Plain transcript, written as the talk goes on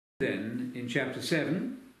Then, in chapter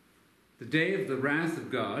 7, the day of the wrath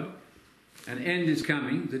of God, an end is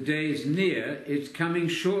coming, the day is near, it's coming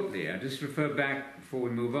shortly. I just refer back, before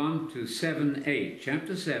we move on, to 7:8,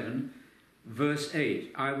 chapter 7, verse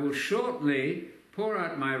 8. I will shortly pour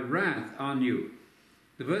out my wrath on you.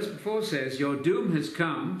 The verse before says, your doom has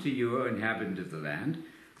come to you, O inhabitant of the land.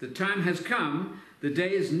 The time has come, the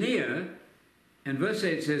day is near. And verse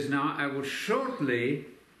 8 says, now I will shortly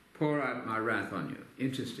pour out my wrath on you.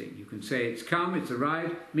 Interesting. You can say it's come, it's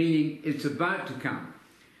arrived, meaning it's about to come.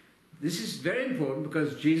 This is very important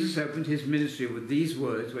because Jesus opened his ministry with these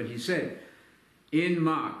words when he said, in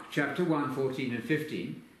Mark chapter 1, 14 and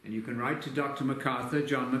 15, and you can write to Dr. MacArthur,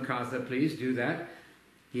 John MacArthur, please do that.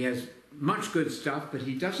 He has much good stuff, but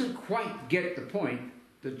he doesn't quite get the point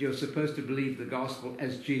that you're supposed to believe the gospel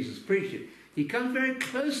as Jesus preached it. He comes very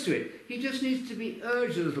close to it. He just needs to be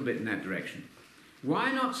urged a little bit in that direction.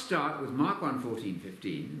 Why not start with Mark 1, 14,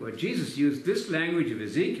 15, where Jesus used this language of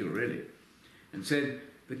Ezekiel, really, and said,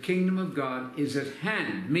 the kingdom of God is at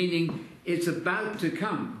hand, meaning it's about to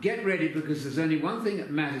come. Get ready, because there's only one thing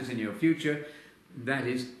that matters in your future, and that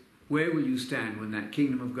is, where will you stand when that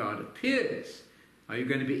kingdom of God appears? Are you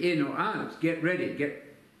going to be in or out? Get ready,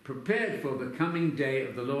 get prepared for the coming day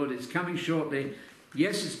of the Lord. It's coming shortly.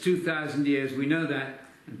 Yes, it's 2,000 years, we know that,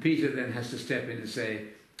 and Peter then has to step in and say,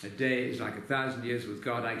 a day is like 1,000 years with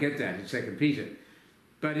God. I get that in 2 Peter.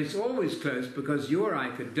 But it's always close, because you or I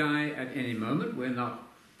could die at any moment. We're not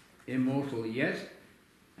immortal yet.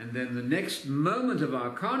 And then the next moment of our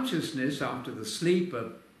consciousness, after the sleep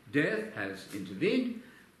of death has intervened,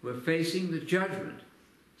 we're facing the judgment.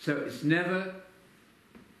 So it's never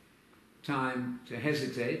time to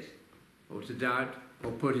hesitate or to doubt or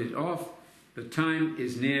put it off. The time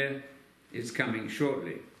is near, it's coming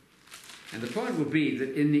shortly. And the point will be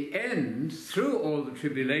that in the end, through all the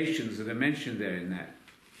tribulations that are mentioned there in that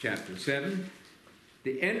chapter 7,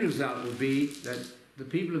 the end result will be that the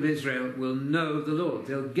people of Israel will know the Lord.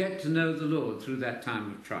 They'll get to know the Lord through that time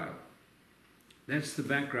of trial. That's the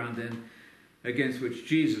background then against which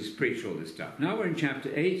Jesus preached all this stuff. Now we're in chapter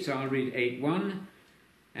 8, so I'll read 8:1.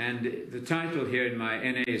 And the title here in my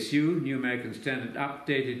NASU, New American Standard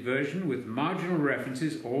Updated Version, with marginal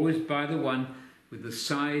references, always by the one with the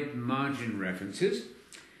side margin references,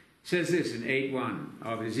 says this in 8:1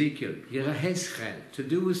 of Ezekiel, Yerahezchel, to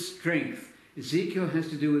do with strength. Ezekiel has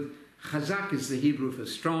to do with, Chazak is the Hebrew for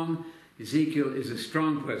strong. Ezekiel is a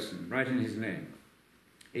strong person, right in his name.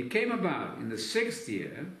 It came about in the 6th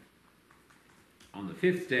year, on the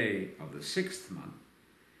 5th day of the 6th month,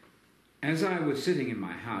 as I was sitting in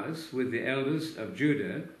my house with the elders of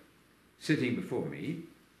Judah sitting before me,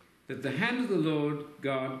 that the hand of the Lord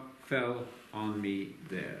God fell on me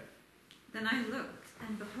there. Then I looked,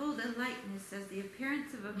 and behold, a likeness as the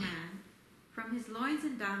appearance of a man. From his loins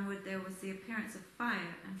and downward there was the appearance of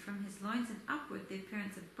fire, and from his loins and upward the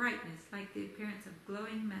appearance of brightness, like the appearance of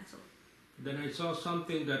glowing metal. Then I saw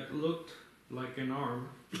something that looked like an arm.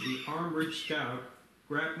 The arm reached out,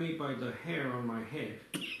 grabbed me by the hair on my head.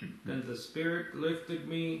 Then the Spirit lifted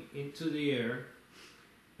me into the air,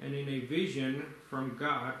 and in a vision from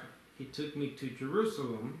God, he took me to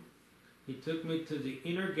Jerusalem. He took me to the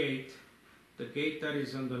inner gate, the gate that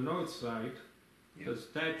is on the north side. The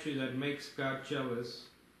statue that makes God jealous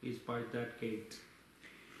is by that gate.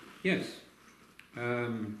 Yes.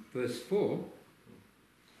 Verse 4.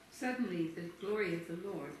 Suddenly the glory of the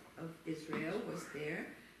Lord of Israel was there,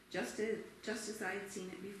 just as I had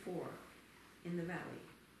seen it before in the valley.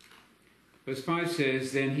 Verse 5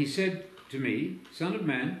 says, then he said to me, Son of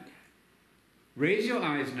man, raise your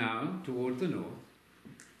eyes now toward the north.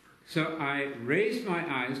 So I raised my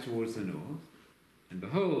eyes towards the north, and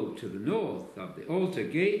behold, to the north of the altar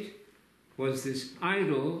gate was this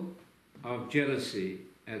idol of jealousy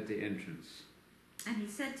at the entrance. And he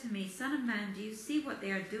said to me, Son of man, do you see what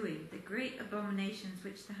they are doing, the great abominations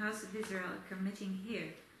which the house of Israel are committing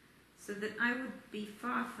here, so that I would be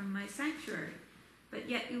far from my sanctuary? But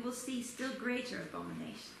yet you will see still greater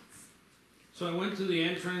abominations. So I went to the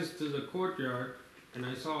entrance to the courtyard, and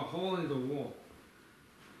I saw a hole in the wall.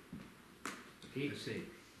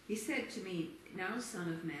 He said to me, now, son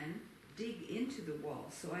of man, dig into the wall.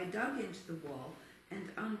 So I dug into the wall and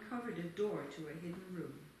uncovered a door to a hidden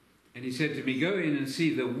room. And he said to me, go in and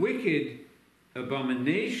see the wicked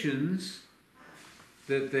abominations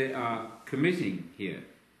that they are committing here.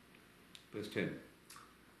 Verse 10.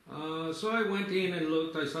 So I went in and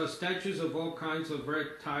looked. I saw statues of all kinds of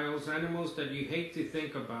reptiles, animals that you hate to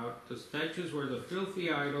think about. The statues were the filthy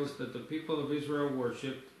idols that the people of Israel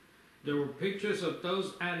worshipped. There were pictures of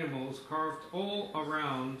those animals carved all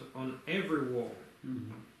around on every wall.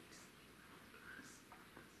 Mm-hmm.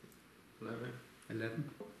 11.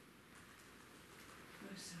 Oh,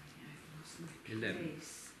 sorry, I've lost my 11.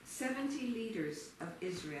 place. 70 leaders of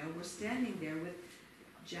Israel were standing there with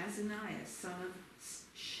Jazaniah, son of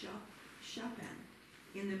Shaphan,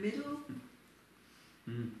 in the middle.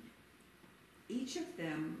 Each of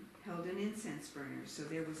them held an incense burner, so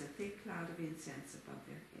there was a thick cloud of incense above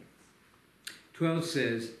their heads. 12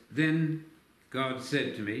 says, Then God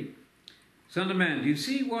said to me, Son of man, do you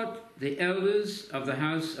see what the elders of the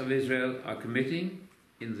house of Israel are committing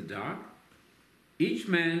in the dark? Each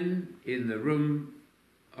man in the room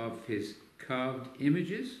of his carved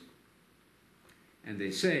images? And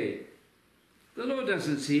they say, The Lord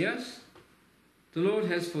doesn't see us. The Lord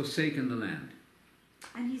has forsaken the land.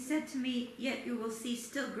 And he said to me, Yet you will see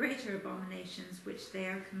still greater abominations which they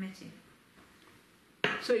are committing.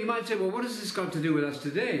 So you might say, well, what has this got to do with us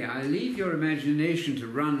today? I leave your imagination to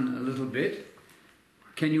run a little bit.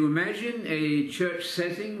 Can you imagine a church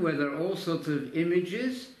setting where there are all sorts of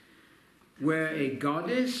images, where a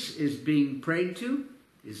goddess is being prayed to?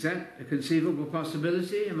 Is that a conceivable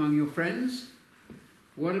possibility among your friends?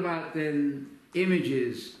 What about then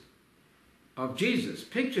images of Jesus,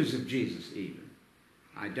 pictures of Jesus even?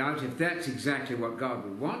 I doubt if that's exactly what God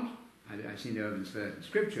would want. I see no evidence for that in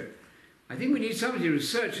Scripture. I think we need somebody to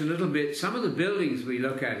research a little bit some of the buildings we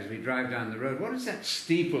look at as we drive down the road. What is that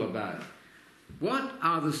steeple about? What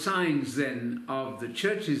are the signs then of the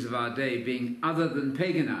churches of our day being other than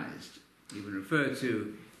paganized? You can refer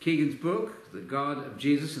to Keegan's book, The God of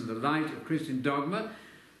Jesus and the Light of Christian Dogma,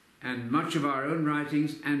 and much of our own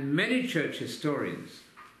writings, and many church historians.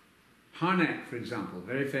 Harnack, for example,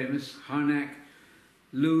 very famous. Harnack,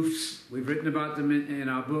 Loofs, we've written about them in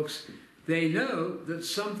our books. They know that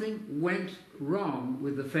something went wrong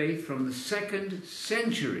with the faith from the 2nd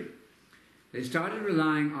century. They started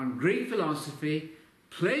relying on Greek philosophy,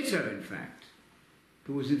 Plato, in fact,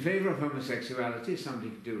 who was in favor of homosexuality.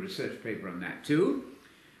 Somebody could do a research paper on that too.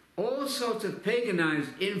 All sorts of paganized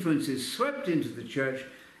influences swept into the church,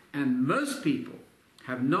 and most people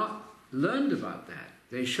have not learned about that.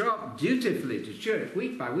 They show up dutifully to church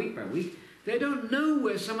week by week by week. They don't know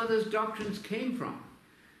where some of those doctrines came from.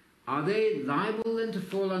 Are they liable then to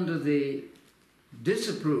fall under the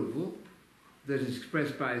disapproval that is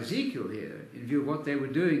expressed by Ezekiel here in view of what they were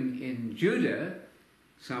doing in Judah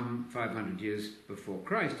some 500 years before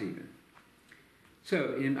Christ even?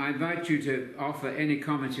 So I invite you to offer any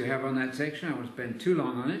comments you have on that section. I won't spend too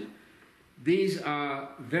long on it. These are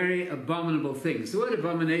very abominable things. The word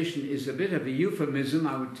abomination is a bit of a euphemism,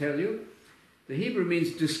 I would tell you. The Hebrew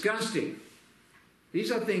means disgusting. These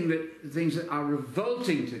are things that are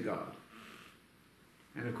revolting to God.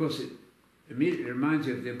 And of course, it immediately reminds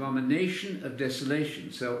you of the abomination of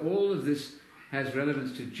desolation. So all of this has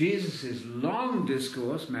relevance to Jesus' long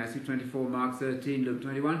discourse, Matthew 24, Mark 13, Luke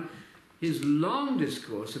 21, his long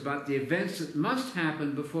discourse about the events that must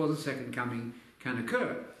happen before the second coming can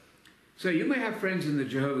occur. So you may have friends in the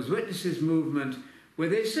Jehovah's Witnesses movement where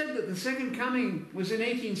they said that the second coming was in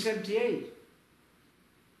 1878.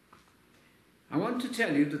 I want to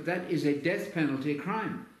tell you that that is a death penalty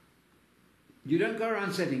crime. You don't go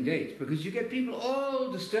around setting dates because you get people all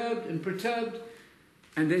disturbed and perturbed,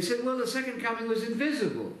 and they said, well, the second coming was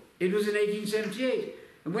invisible. It was in 1878.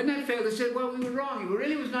 And when that failed, they said, well, we were wrong. It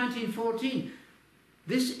really was 1914.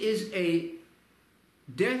 This is a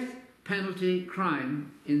death penalty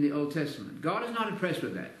crime in the Old Testament. God is not impressed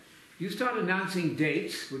with that. You start announcing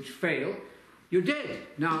dates which fail, you're dead.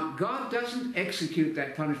 Now, God doesn't execute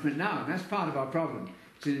that punishment now, and that's part of our problem.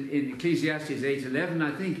 It's in Ecclesiastes 8:11,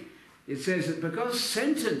 I think, it says that because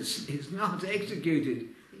sentence is not executed,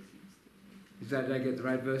 is that, did I get the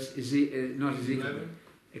right verse? Not Ezekiel. 11.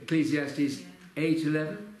 Ecclesiastes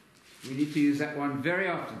 8:11. We need to use that one very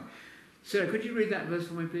often. Sarah, could you read that verse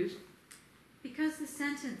for me, please? Because the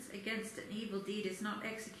sentence against an evil deed is not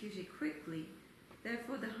executed quickly,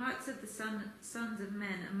 therefore the hearts of the sons of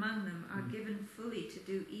men among them are given fully to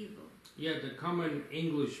do evil. Yeah, the Common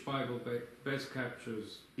English Bible best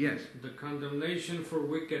captures. Yes. The condemnation for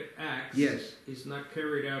wicked acts is not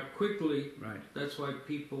carried out quickly. Right. That's why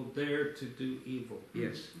people dare to do evil.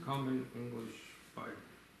 Yes. Common English Bible.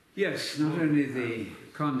 Yes, not only the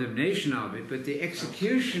condemnation of it, but the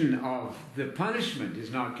execution of the punishment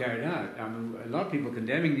is not carried out. I mean, a lot of people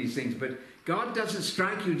condemning these things, but God doesn't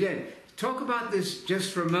strike you dead. Talk about this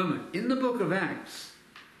just for a moment. In the book of Acts,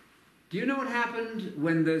 do you know what happened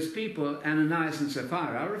when those people, Ananias and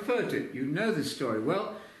Sapphira, I refer to it, you know this story.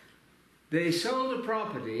 Well, they sold a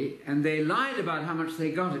property and they lied about how much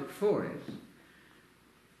they got it for it.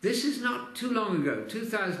 This is not too long ago,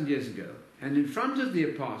 2,000 years ago. And in front of the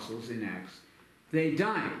apostles in Acts, they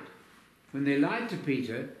died. When they lied to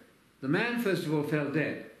Peter, the man first of all fell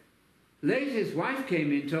dead. Later his wife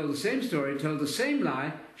came in, told the same story, told the same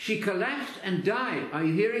lie. She collapsed and died. Are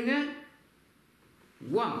you hearing that?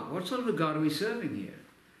 Wow, what sort of a God are we serving here?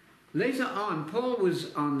 Later on, Paul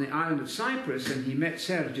was on the island of Cyprus and he met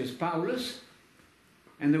Sergius Paulus,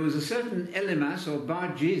 and there was a certain Elymas or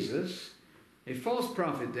Bar Jesus, a false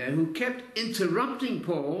prophet there, who kept interrupting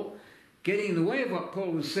Paul, getting in the way of what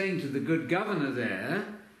Paul was saying to the good governor there.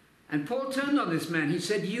 And Paul turned on this man. He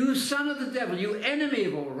said, "You son of the devil, you enemy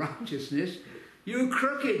of all righteousness, you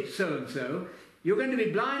crooked so-and-so, you're going to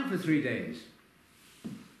be blind for 3 days."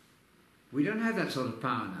 We don't have that sort of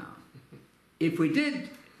power now. If we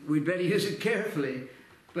did, we'd better use it carefully.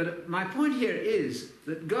 But my point here is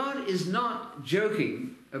that God is not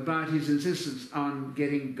joking about his insistence on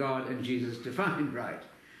getting God and Jesus defined right.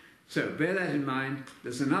 So bear that in mind.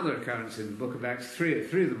 There's another occurrence in the book of Acts, three of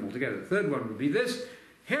them altogether. The third one would be this.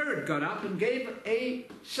 Herod got up and gave a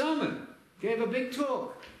sermon, gave a big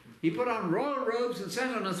talk. He put on royal robes and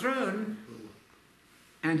sat on a throne,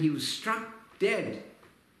 and he was struck dead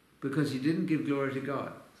because he didn't give glory to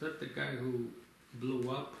God. Is that the guy who blew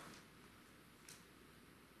up?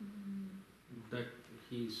 That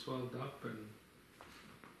he swelled up and...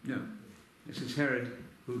 No. This is Herod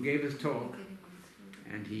who gave his talk,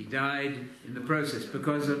 and he died in the process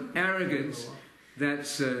because of arrogance.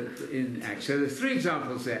 That's in Acts. So there's three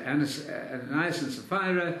examples there. Ananias and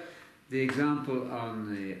Sapphira, the example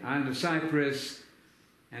on the island of Cyprus,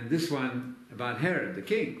 and this one about Herod, the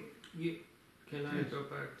king. Can I go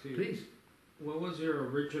back to... Please. What was your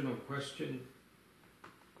original question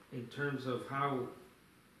in terms of how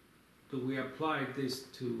do we apply this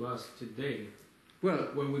to us today? Well,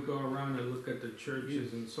 when we go around and look at the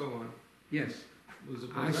churches and so on. Yes. Was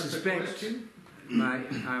I that suspect... the question?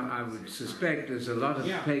 I would suspect there's a lot of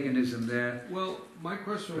paganism there. Well, my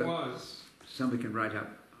question was... Somebody can write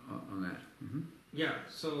up on that. Mm-hmm. Yeah,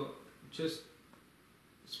 so just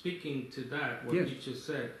speaking to that, what you just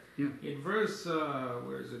said. Yeah. In verse,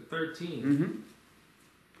 13, mm-hmm.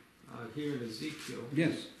 Here in Ezekiel.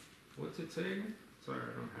 Yes. What's it say again? Sorry,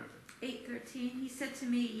 I don't have it. 8:13, he said to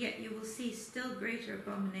me, "Yet you will see still greater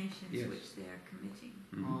abominations which they are committing."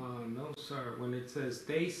 Mm-hmm. No, sir. When it says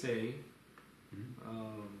they say...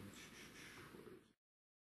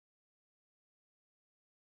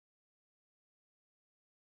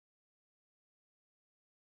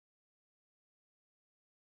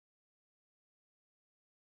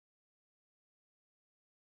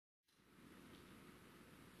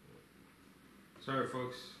 sorry,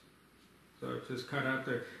 folks. So it just cut out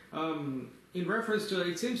there. In reference to,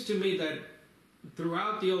 it seems to me that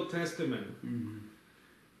throughout the Old Testament,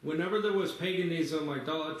 whenever there was paganism,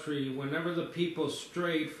 idolatry, whenever the people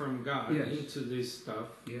strayed from God into this stuff,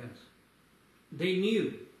 they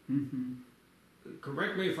knew.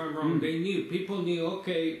 Correct me if I'm wrong. They knew. People knew.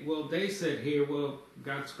 Okay, well, they said here, well,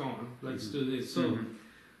 God's gone. Let's do this. So,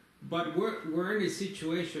 but we're in a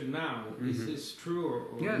situation now. Is this true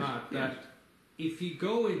or not? That if you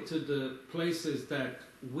go into the places that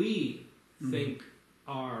we think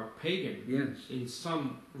are pagan in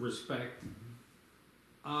some respect,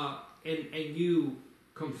 and you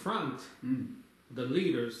confront the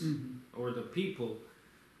leaders or the people,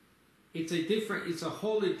 it's a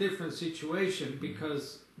wholly different situation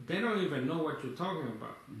because they don't even know what you're talking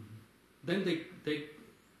about. Then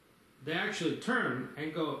they actually turn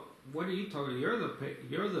and go, "What are you talking? You're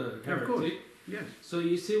the heretic." Yes. So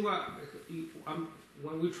you see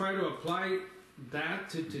when we try to apply that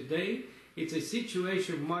to today, it's a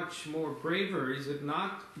situation much more graver, is it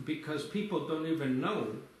not? Because people don't even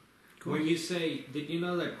know. When you say, "Did you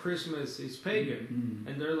know that Christmas is pagan?"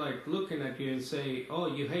 And they're like looking at you and say, "Oh,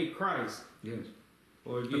 you hate Christ." Yes.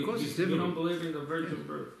 Or you don't believe in the virgin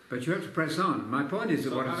birth. But you have to press on. My point is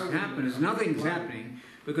that what has happened is nothing's happening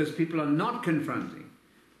because people are not confronting.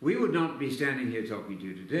 We would not be standing here talking to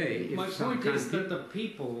you today. If my point is that the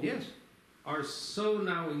people are so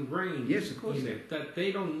now ingrained in it that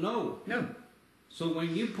they don't know. No. So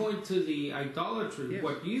when you point to the idolatry,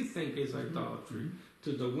 what you think is idolatry,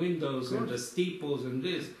 to the windows and the steeples and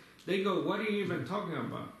this, they go, "What are you even talking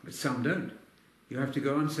about?" But some don't. You have to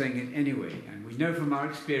go on saying it anyway. And we know from our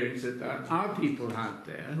experience that there are people out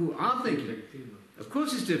there who are thinking. Of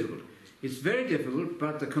course it's difficult. It's very difficult,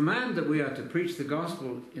 but the command that we are to preach the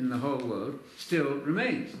gospel in the whole world still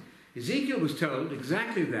remains. Ezekiel was told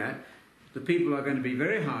exactly that. The people are going to be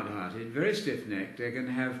very hard-hearted, very stiff-necked. They're going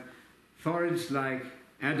to have foreheads like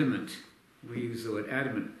adamant. We use the word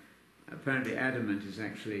adamant. Apparently adamant is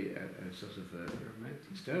actually a sort of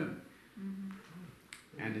a stone.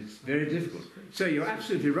 And it's very difficult. So you're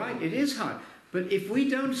absolutely right. It is hard. But if we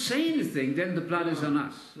don't say anything, then the blood is on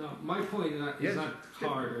us. No, my point is Yes. not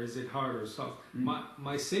hard, or is it hard or soft?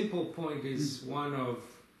 My simple point is one of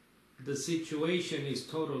the situation is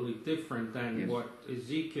totally different than Yes. what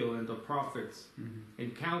Ezekiel and the prophets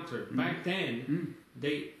encountered. Back then,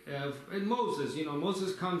 they and Moses,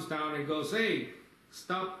 Moses comes down and goes, "Hey,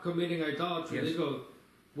 stop committing idolatry." Yes. They go,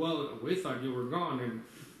 "Well, we thought you were gone, and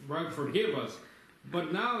forgive us."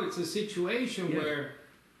 But now it's a situation Yes. where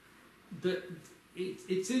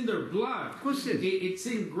it's in their blood. Of course it is.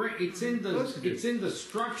 It's in the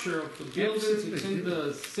structure of the buildings. Absolutely. It's in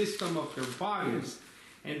the system of their bodies,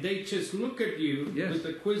 and they just look at you Yes. with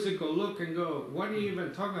a quizzical look and go, "What are you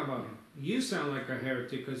even talking about? You sound like a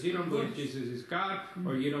heretic because you don't believe Jesus is God,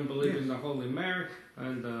 or you don't believe Yes. in the Holy Mary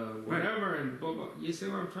and whatever." And blah, blah. You see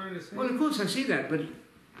what I'm trying to say? Well, of course I see that, but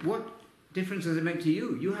what difference does it make to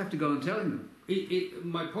you? You have to go and tell them.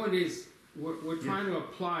 My point is, we're trying to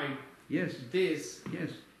apply Yes. this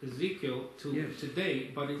Yes. Ezekiel to Yes.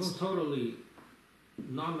 today, but it's totally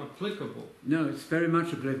non-applicable. No, it's very much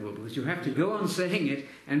applicable because you have to go on saying it,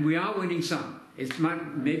 and we are winning some. It's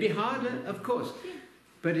maybe harder, of course,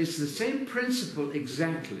 but it's the same principle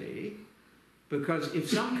exactly. Because if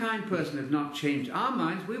some kind person had not changed our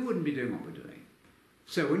minds, we wouldn't be doing what we're doing.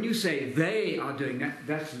 So when you say they are doing that,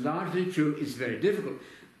 that's largely true. It's very difficult,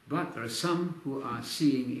 but there are some who are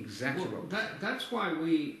seeing exactly Well, what. that's why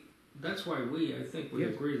we I think we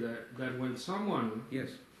Yes. agree that when someone Yes.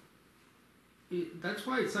 that's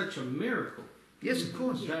why it's such a miracle Yes, of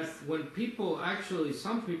course. that when people actually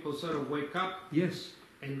some people sort of wake up Yes.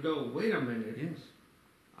 and go, "Wait a minute, Yes.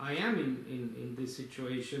 I am in this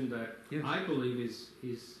situation that Yes. I believe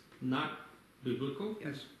is not biblical,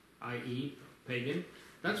 Yes. i.e. pagan."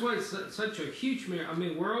 That's why it's such a huge miracle. I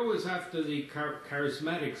mean, we're always after the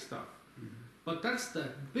charismatic stuff, but that's the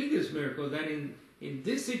biggest miracle, that in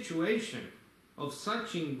this situation of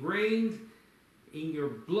such ingrained in your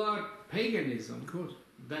blood paganism, Of course.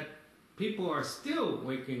 that people are still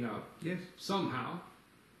waking up Yes. somehow.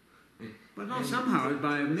 But not somehow,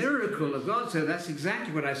 by a miracle of God. So that's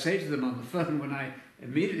exactly what I say to them on the phone when I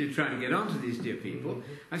immediately try and get onto these dear people.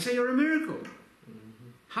 I say, "You're a miracle.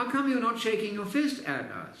 How come you're not shaking your fist at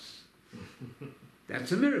us?"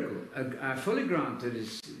 That's a miracle. I fully grant that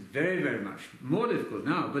it's very, very much more difficult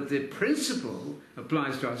now, but the principle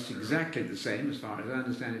applies to us exactly the same as far as I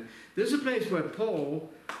understand it. There's a place where Paul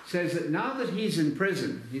says that now that he's in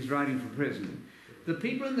prison, he's writing from prison, the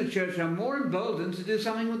people in the church are more emboldened to do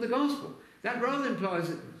something with the gospel. That rather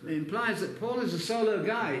implies that Paul is a solo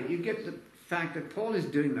guy. You get the fact that Paul is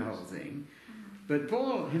doing the whole thing. But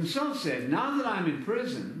Paul himself said, "Now that I'm in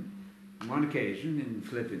prison," on one occasion in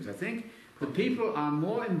Philippians, I think, "the people are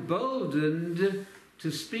more emboldened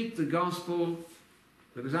to speak the gospel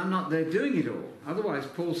because I'm not there doing it all." Otherwise,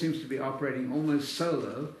 Paul seems to be operating almost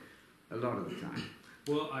solo a lot of the time.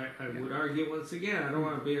 Well, I would argue once again, I don't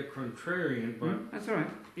want to be a contrarian, but That's all right.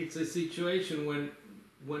 it's a situation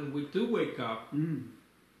when we do wake up,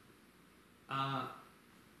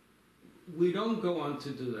 we don't go on to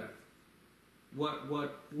do that. What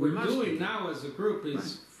we're doing now as a group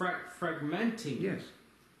is fragmenting. Yes.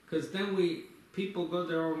 Because then people go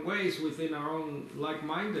their own ways within our own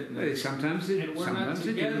like-mindedness. Well, sometimes it, And we're not sometimes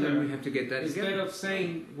it, together. and then we have to get that Instead together. of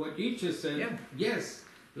saying what you just said, Yeah. yes,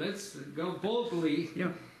 let's go boldly.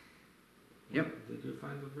 Yep. Yep. Did you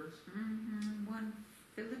find the verse?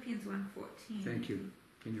 Philippians 1:14. Thank you.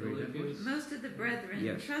 Can you read that, please? Most of the brethren,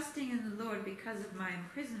 Yes. trusting in the Lord because of my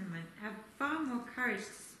imprisonment, have far more courage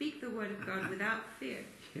to speak the word of God without fear.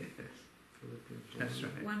 Yes. Philippians That's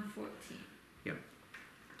right. 1:14.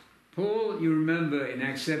 Paul, you remember in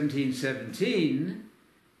Acts 17:17,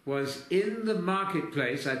 was in the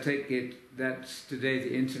marketplace. I take it that's today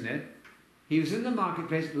the internet. He was in the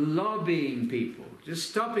marketplace lobbying people, just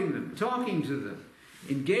stopping them, talking to them,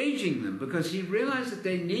 engaging them, because he realized that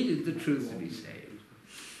they needed the truth to be saved.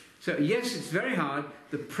 So yes, it's very hard.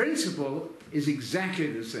 The principle is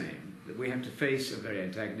exactly the same, that we have to face a very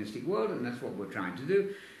antagonistic world, and that's what we're trying to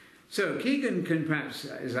do. So Keegan can perhaps,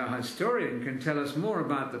 as our historian, can tell us more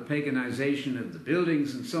about the paganization of the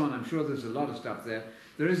buildings and so on. I'm sure there's a lot of stuff there.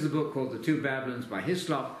 There is the book called The Two Babylons by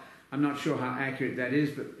Hislop. I'm not sure how accurate that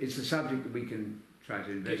is, but it's a subject that we can try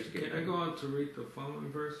to investigate. Can I go on to read the following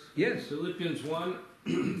verse? Yes. Philippians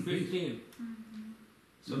 1:15.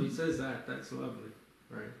 So he says that's lovely,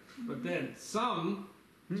 right? But then some,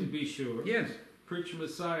 to be sure, Yes. preach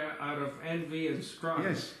Messiah out of envy and strife.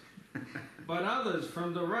 Yes. But others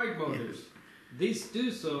from the right motives. These do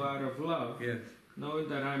so out of love, Yes. knowing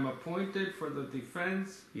that I'm appointed for the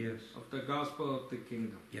defense Yes. of the gospel of the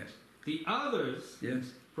kingdom. Yes. The others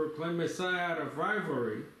Yes. proclaim Messiah out of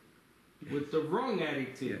rivalry, with the wrong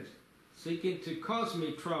attitude, Yes. seeking to cause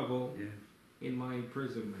me trouble Yeah. in my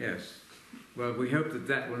imprisonment. Yes. Well, we hope that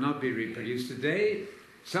that will not be reproduced today.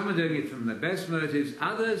 Some are doing it from the best motives.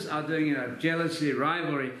 Others are doing it out of jealousy,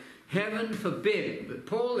 rivalry. Heaven forbid. But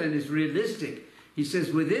Paul then is realistic. He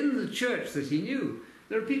says within the church that he knew,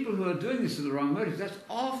 there are people who are doing this for the wrong motives. That's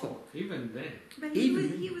awful. Even then. But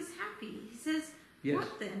Even- he was happy. He says, Yes.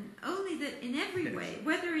 what then? Only that in every Yes. way,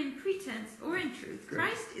 whether in pretense or in truth, Good.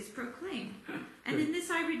 Christ is proclaimed. And Good. in this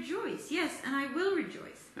I rejoice, yes, and I will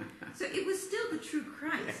rejoice. So it was still the true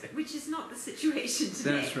Christ, which is not the situation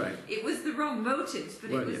today. That's right. It was the wrong motives, but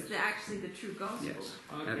Well, it was yes. actually the true gospel. Yes.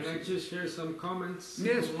 Can I Absolutely. just share some comments?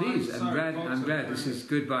 Yes, please. I'm Sorry, glad. folks, I'm glad. trying This to- is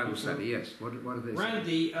good Bible study. Yes. What are they saying?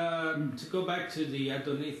 Randy, to go back to the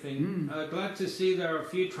Adonai thing, glad to see there are a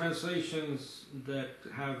few translations that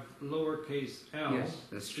have lowercase l. Yes,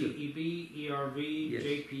 that's true. EEB, ERV, Yes.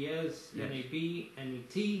 JPS, Yes. NAB,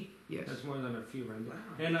 NET. Yes. That's more than a few, Randy. Wow.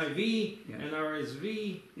 NIV, Yes.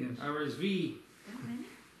 NRSV, Yes. RSV. That many?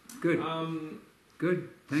 Good. Um, Thank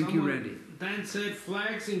you, someone- Randy. Dan said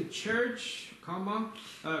flags in church, comma,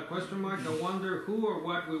 question mark, I wonder who or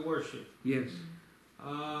what we worship. Yes.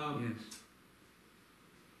 Um, Yes.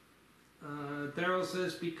 Daryl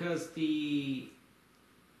says because the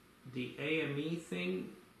AME thing,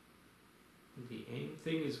 the AIM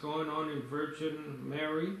thing is going on in Virgin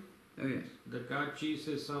Mary. Oh yes. The God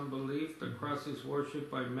Jesus unbelief, the cross is worshipped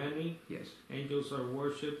by many, Yes. angels are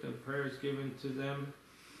worshipped and prayers given to them,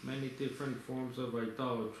 many different forms of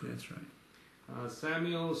idolatry. That's right.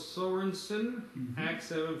 Samuel Sorensen, Mhm. Acts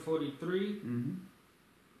 7:43. Mhm.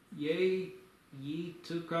 Yea, ye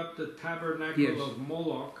took up the tabernacle Yes. of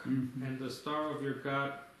Moloch Mhm. and the star of your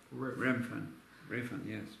God Remfun. Remfun.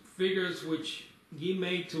 Yes. figures which ye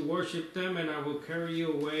made to worship them, and I will carry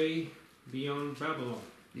you away beyond Babylon.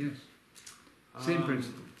 Yes. Same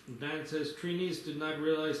principle. Dan says Trinis do not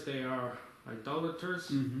realize they are idolaters.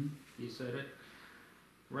 Mm-hmm. He said it.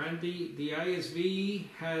 Randy, the ISV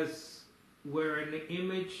has where an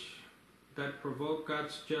image that provoked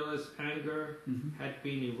God's jealous anger Mm-hmm. had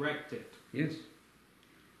been erected. Yes.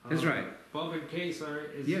 That's right. Bob and Kay, sorry,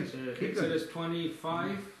 is Yes, keep Exodus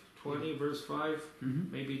 25, 20 verse 5.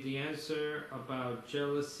 Mm-hmm. Maybe the answer about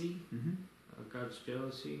jealousy, Mm-hmm. God's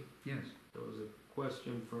jealousy. Yes. There was a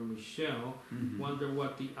question from Michelle. Mm-hmm. Wonder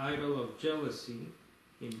what the idol of jealousy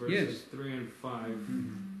in verses 3 and 5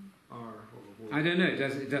 Mm-hmm. are. I don't know.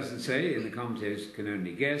 It doesn't say in the commentaries. Can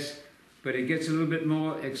only guess. But it gets a little bit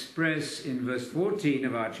more express in verse 14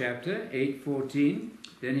 of our chapter, 8:14.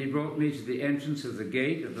 Then he brought me to the entrance of the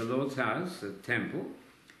gate of the Lord's house, the temple,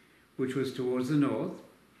 which was towards the north.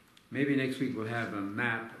 Maybe next week we'll have a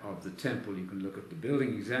map of the temple. You can look at the building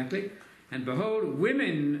exactly. And behold,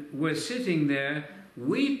 women were sitting there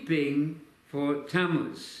weeping for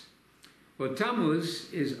Tammuz. Well,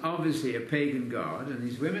 Tammuz is obviously a pagan god, and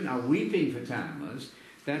these women are weeping for Tammuz.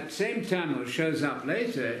 That same Tammuz shows up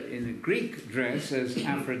later in a Greek dress as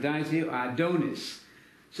Aphrodite or Adonis.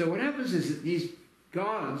 So what happens is that these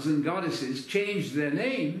gods and goddesses change their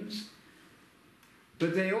names,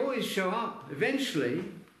 but they always show up eventually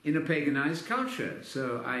in a paganized culture.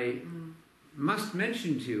 So I must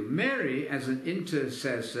mention to you, Mary as an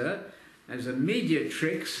intercessor, as a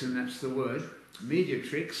mediatrix, and that's the word,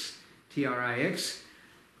 mediatrix, T-R-I-X,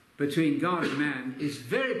 between God and man, is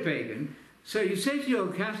very pagan. So you say to your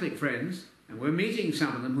Catholic friends, and we're meeting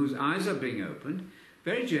some of them whose eyes are being opened,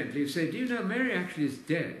 very gently you say, do you know Mary actually is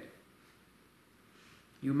dead?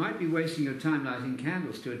 You might be wasting your time lighting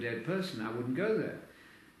candles to a dead person. I wouldn't go there.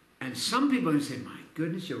 And some people say, my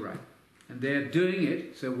goodness, you're right. And they're doing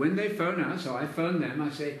it. So when they phone us, or I phone them, I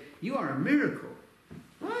say, you are a miracle.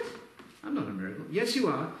 What? I'm not a miracle. Yes, you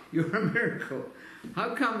are. You're a miracle.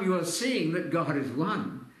 How come you are seeing that God is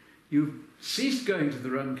one? You've ceased going to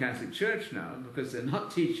the Roman Catholic Church now because they're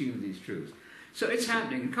not teaching you these truths. So it's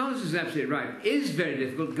happening. And Carlos is absolutely right. It is very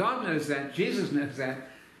difficult. God knows that. Jesus knows that.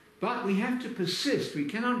 But we have to persist. We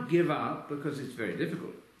cannot give up because it's very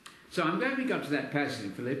difficult. So I'm glad we got to that passage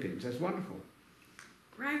in Philippians. That's wonderful.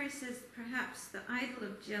 Ryrie says perhaps the idol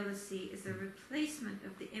of jealousy is a replacement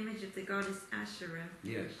of the image of the goddess Asherah,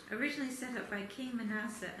 Yes. originally set up by King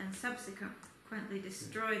Manasseh and subsequently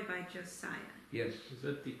destroyed by Josiah. Yes. Is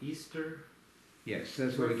that the Easter? Yes.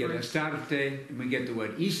 That's where we get our start day, and we get the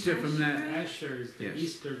word Easter from that. Asher is the Yes.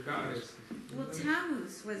 Easter goddess. Well,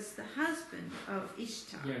 Tammuz was the husband of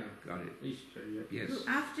Ishtar, Yeah, Got it. Easter, yeah. Yes. who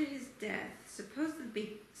after his death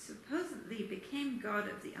supposedly became god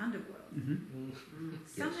of the underworld. Mm-hmm.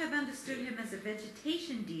 Some Yes. have understood him as a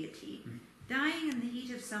vegetation deity, dying in the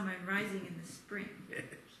heat of summer and rising in the spring.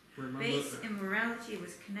 Base immorality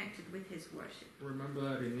was connected with his worship. Remember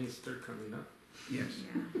that in Easter coming up? Yes.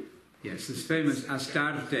 Yeah. Yes, this famous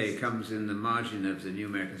Astarte comes in the margin of the New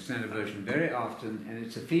American Standard Version very often, and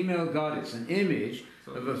it's a female goddess, an image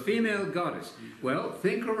of a female goddess. Well,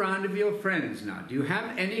 think around of your friends now. Do you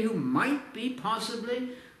have any who might be possibly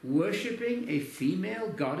worshipping a female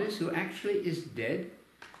goddess who actually is dead?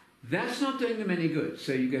 That's not doing them any good.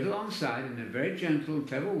 So you get alongside in a very gentle,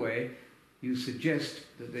 clever way, you suggest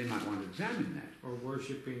that they might want to examine that. Or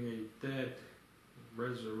worshipping a dead,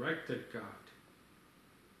 resurrected God.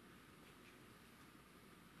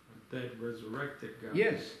 A dead, resurrected God.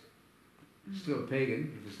 Yes. Still a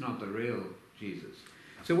pagan, if it's not the real Jesus.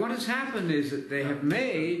 So what has happened is that they have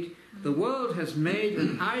made, the world has made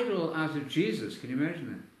an idol out of Jesus. Can you imagine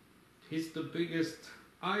that? He's the biggest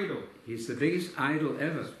idol. He's the biggest idol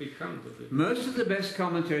ever. He's become the biggest. Most of the best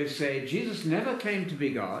commentaries say Jesus never claimed to be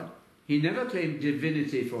God. He never claimed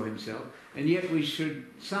divinity for himself, and yet we should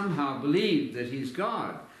somehow believe that he's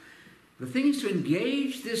God. The thing is to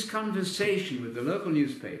engage this conversation with the local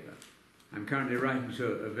newspaper. I'm currently writing to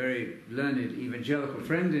a very learned evangelical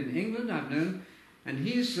friend in England I've known, and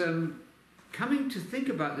he's coming to think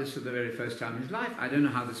about this for the very first time in his life. I don't know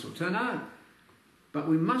how this will turn out, but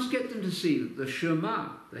we must get them to see that the Shema,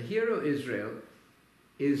 the Hero Israel,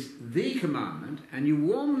 is the commandment, and you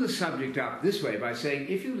warm the subject up this way by saying,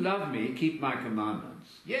 if you love me, keep my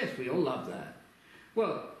commandments. Yes, we all love that.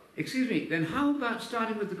 Well, excuse me, then how about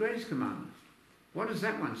starting with the greatest commandment? What does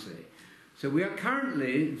that one say? So we are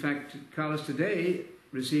currently, in fact, Carlos today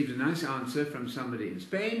received a nice answer from somebody in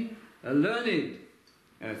Spain, a learned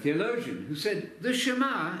theologian, who said, the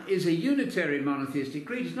Shema is a unitary monotheistic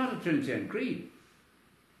creed, it's not a Trinitarian creed.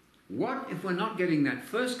 What if we're not getting that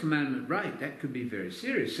first commandment right? That could be very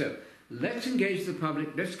serious. So let's engage the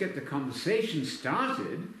public, let's get the conversation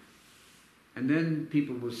started, and then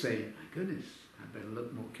people will say, my goodness, I better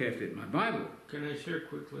look more carefully at my Bible. Can I share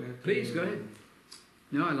quickly? Please, go ahead.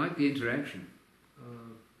 No, I like the interaction.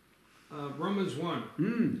 Romans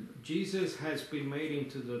 1. Jesus has been made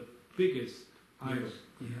into the biggest idol.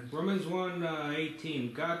 Yes. Romans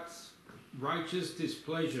 1:18. God's righteous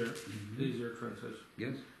displeasure, this is your translation,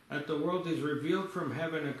 Yes. at the world is revealed from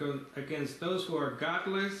heaven against those who are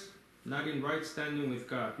godless, not in right standing with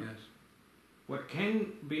God. Yes. What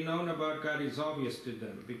can be known about God is obvious to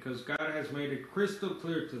them, because God has made it crystal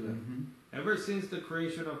clear to them, ever since the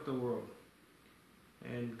creation of the world.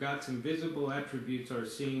 And God's invisible attributes are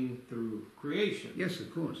seen through creation. Yes,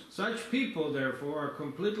 of course. Such people, therefore, are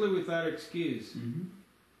completely without excuse,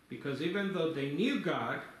 because even though they knew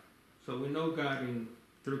God, so we know God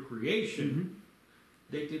through creation,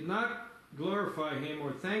 they did not glorify him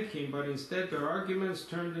or thank him, but instead their arguments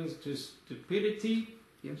turned into stupidity.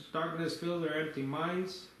 Yes. Darkness filled their empty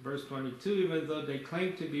minds. Verse 22, even though they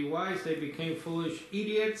claimed to be wise, they became foolish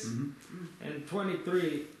idiots. And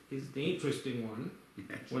 23 is the interesting one.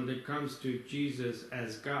 Yes. When it comes to Jesus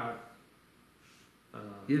as God.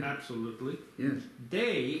 Absolutely. Yes.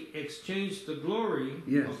 They exchanged the glory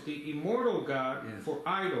of the immortal God for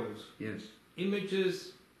idols. Yes.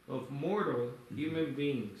 Images of mortal human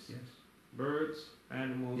beings. Yes. Birds,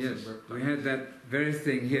 animals, Yes. and reptiles. We had that very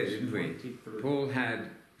thing here, didn't we? 23. Paul had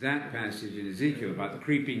that passage in Ezekiel about the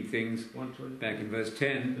creeping things 120. back in verse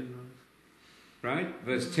 10, right?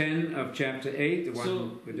 Verse 10 of chapter 8, the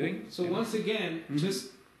one we're doing. So once again,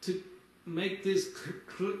 just to make this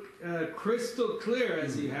crystal clear,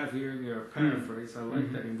 as you have here in your paraphrase, I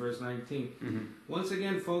like that in verse 19. Once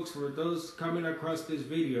again, folks, for those coming across this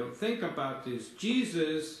video, think about this.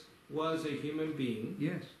 Jesus was a human being.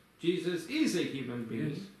 Yes. Jesus is a human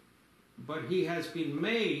being. Yes. But he has been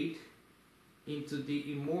made into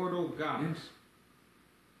the immortal God. Yes.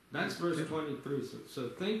 That's verse 23. So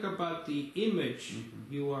think about the image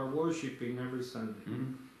you are worshipping every Sunday.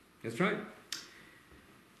 That's right.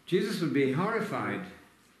 Jesus would be horrified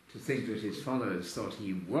to think that his followers thought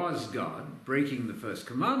he was God, breaking the first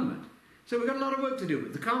commandment. So we've got a lot of work to do.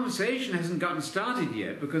 But the conversation hasn't gotten started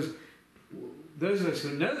yet, because those of us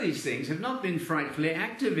who know these things have not been frightfully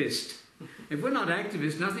activist. If we're not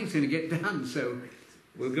activists, nothing's going to get done. So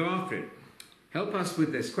we'll go after it. Help us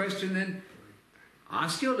with this question then.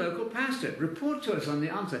 Ask your local pastor. Report to us on the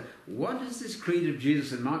answer. What is this creed of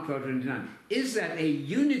Jesus in Mark 12:29? Is that a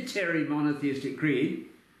unitary monotheistic creed,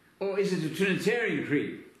 or is it a Trinitarian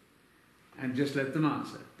creed? And just let them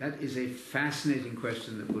answer. That is a fascinating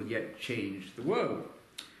question that will yet change the world.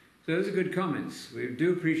 So those are good comments. We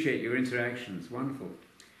do appreciate your interactions. Wonderful.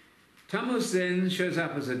 Tammuz then shows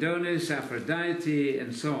up as Adonis, Aphrodite,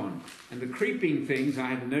 and so on. And the creeping things, I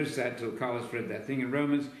hadn't noticed that till Carlos read that thing in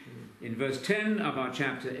Romans. In verse 10 of our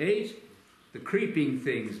chapter 8, the creeping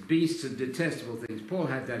things, beasts and detestable things. Paul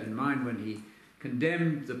had that in mind when he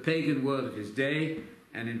condemned the pagan world of his day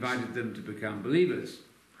and invited them to become believers.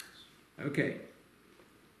 Okay.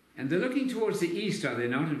 And they're looking towards the east, are they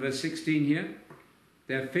not, in verse 16 here?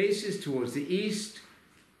 Their faces towards the east,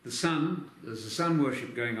 the sun. There's the sun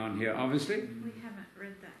worship going on here, obviously. We haven't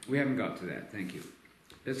read that. We haven't got to that, thank you.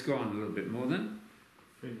 Let's go on a little bit more then.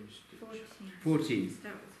 Finished. 14. 14.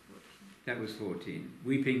 That was 14. That was 14.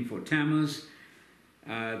 Weeping for Tammuz.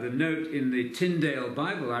 The note in the Tyndale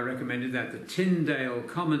Bible, I recommended that the Tyndale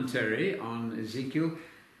commentary on Ezekiel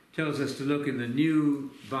tells us to look in the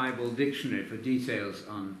New Bible Dictionary for details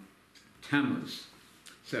on Tammuz.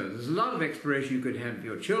 So there's a lot of exploration you could have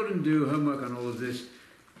your children do, homework on all of this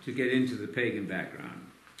to get into the pagan background.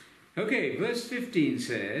 Okay, verse 15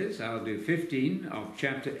 says, I'll do 15 of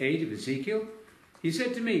chapter 8 of Ezekiel. He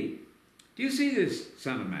said to me, do you see this,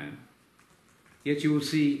 son of man? Yet you will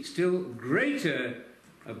see still greater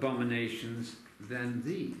abominations than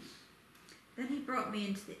these. Then he brought me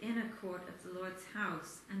into the inner court of the Lord's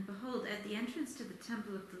house, and behold, at the entrance to the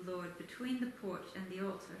temple of the Lord, between the porch and the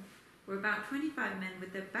altar, were about 25 men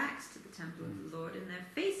with their backs to the temple of the Lord, and their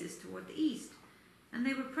faces toward the east. And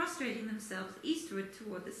they were prostrating themselves eastward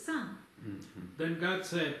toward the sun. Then God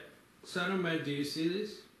said, Son of man, do you see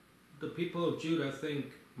this? The people of Judah think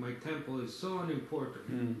my temple is so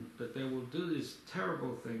unimportant that they will do these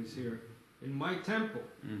terrible things here. In my temple,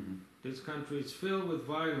 this country is filled with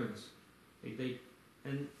violence.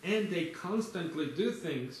 And they constantly do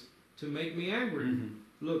things to make me angry.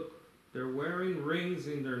 Look, they're wearing rings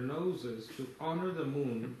in their noses to honor the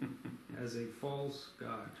moon as a false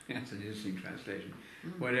god. That's an interesting translation.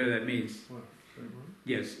 Whatever that means. What?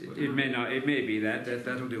 Yes, it may not. It may be that.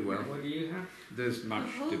 That'll do well. What do you have? There's much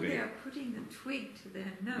Behold, debate. they are putting the twig to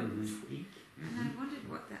their nose. And I wondered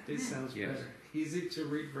what that This meant. sounds Yes. better. Easy to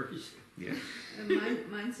read version. Yes,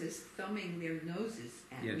 Mine says thumbing their noses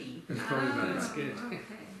at yes, me. that's probably better. That's good. Okay.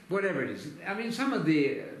 Whatever it is. I mean, some of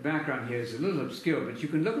the background here is a little obscure, but you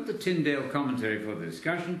can look at the Tyndale commentary for the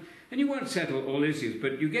discussion, and you won't settle all issues,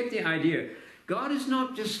 but you get the idea. God is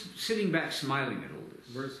not just sitting back smiling at all this.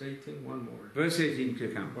 Verse 18, one more. Verse 18 to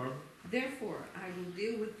come. Barbara? Therefore I will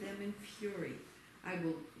deal with them in fury. I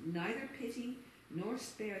will neither pity nor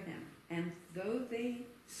spare them. And though they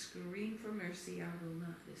scream for mercy, I will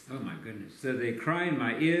not listen. Oh my goodness. So they cry in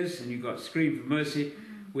my ears, and you've got scream for mercy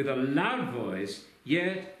with a loud voice,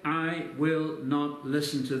 yet I will not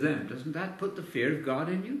listen to them. Doesn't that put the fear of God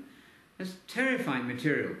in you? That's terrifying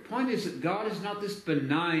material. Point is that God is not this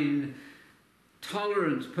benign,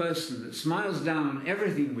 tolerant person that smiles down on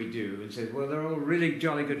everything we do and says, well, they're all really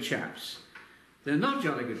jolly good chaps. They're not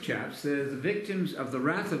jolly good chaps. They're the victims of the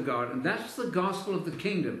wrath of God, and that's the gospel of the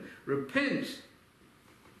kingdom. Repent,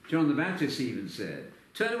 John the Baptist even said.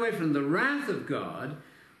 Turn away from the wrath of God,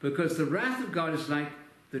 because the wrath of God is like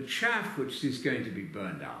the chaff which is going to be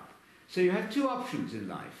burned up. So you have two options in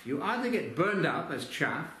life. You either get burned up as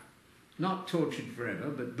chaff, not tortured forever,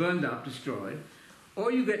 but burned up, destroyed,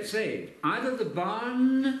 or you get saved. Either the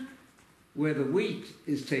barn where the wheat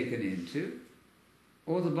is taken into,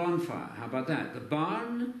 or the bonfire. How about that? The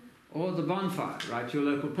barn or the bonfire. Write your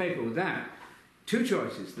local paper with that. Two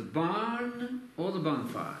choices, the barn or the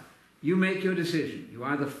bonfire. You make your decision. You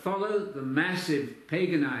either follow the massive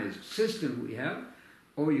paganized system we have,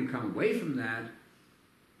 or you come away from that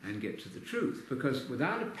and get to the truth. Because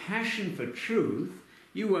without a passion for truth,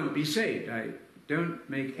 you won't be saved. I don't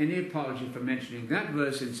make any apology for mentioning that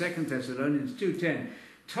verse in 2 Thessalonians 2:10,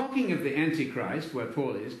 talking of the Antichrist, where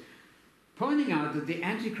Paul is, pointing out that the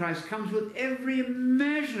Antichrist comes with every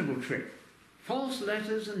imaginable trick. False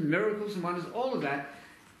letters and miracles and wonders, all of that.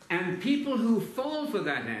 And people who fall for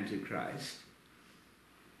that Antichrist,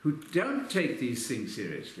 who don't take these things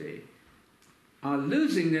seriously, are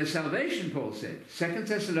losing their salvation, Paul said. 2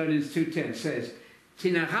 Thessalonians 2:10 says,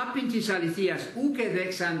 Tin agapintis alithías uke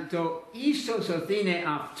dexanto istos othine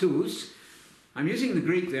aftus. I'm using the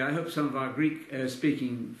Greek there. I hope some of our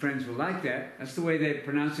Greek-speaking friends will like that. That's the way they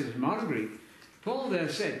pronounce it in modern Greek. Paul there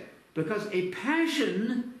said, because a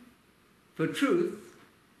passion for truth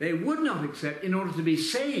they would not accept in order to be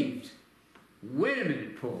saved. Wait a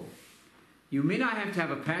minute, Paul. You mean I have to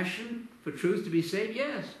have a passion for truth to be saved?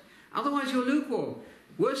 Yes. Otherwise you're lukewarm.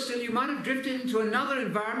 Worse still, you might have drifted into another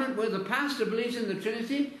environment where the pastor believes in the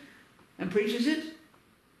Trinity and preaches it.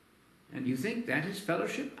 And you think that is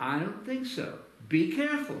fellowship? I don't think so. Be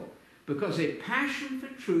careful. Because a passion for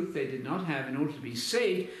truth they did not have in order to be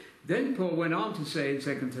saved. Then Paul went on to say in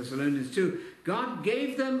 2 Thessalonians 2, God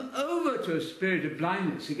gave them over to a spirit of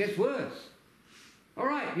blindness. It gets worse. All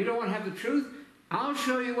right, you don't want to have the truth? I'll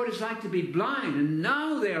show you what it's like to be blind. And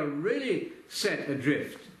now they are really set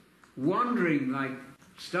adrift, wandering like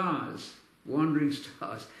stars, wandering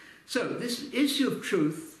stars. So this issue of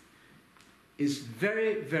truth is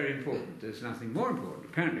very, very important. There's nothing more important,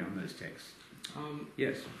 apparently, on those texts.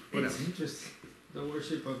 Yes. What It's else? interesting. The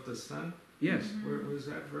worship of the sun. Yes. Where was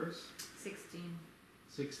that verse? 16.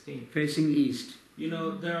 16. Facing east. You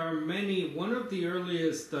know, there are many. One of the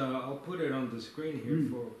earliest, I'll put it on the screen here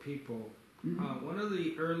for people. One of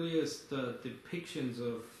the earliest depictions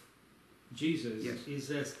of Jesus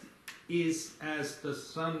is as the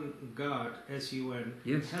sun god, S-U-N,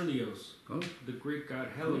 Yes. Helios, Oh, the Greek god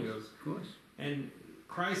Helios. of course. And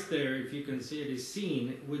Christ there, if you can see it, is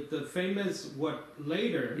seen with the famous, what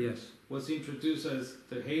later Yes. was introduced as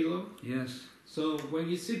the halo. Yes. So when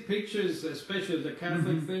you see pictures, especially the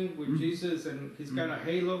Catholic thing with Jesus and he's got a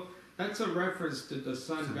halo, that's a reference to the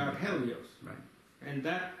sun god Helios. Right. And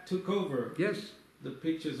that took over Yes. the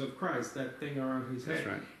pictures of Christ, that thing around his That's head.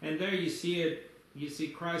 right. And there you see it, you see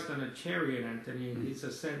Christ on a chariot, Anthony, and he's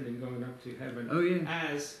ascending, going up to heaven Oh, yeah.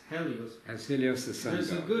 as Helios. As Helios the sun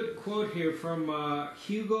There's a god. good quote here from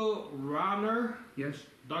Hugo Rahner, Yes.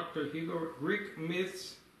 Dr. Hugo, Greek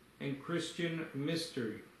Myths and Christian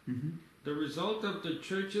Mystery. The result of the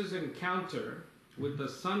church's encounter with the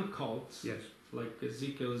sun cults, Yes. like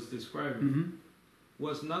Ezekiel is describing,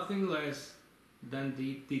 was nothing less than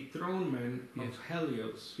the dethronement of Yes.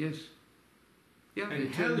 Helios. Yes. Yeah. And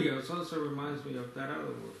they tell- Helios also reminds me of that other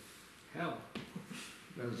word, hell.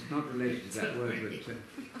 Well, it's not related to that word, but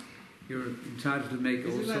you're entitled to make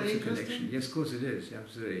all Isn't that sorts of interesting? connections. Yes, of course it is.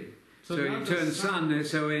 Absolutely. So So now you the turn sun,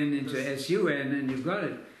 S-O-N, into the- S-U-N, and you've got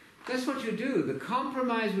it. That's what you do. The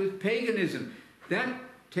compromise with paganism. That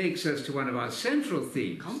takes us to one of our central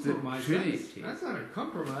themes. Compromise. The Trinity. That's not a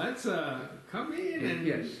compromise. That's a come in and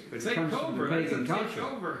Yes, but it take comes from over. the That's a pagan take culture.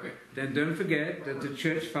 over. Then don't forget that the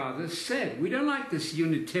church fathers said, we don't like this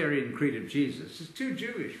Unitarian creed of Jesus. It's too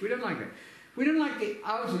Jewish. We don't like that. We don't like the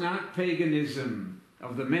out-and-out paganism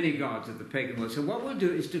of the many gods of the pagan world. So what we'll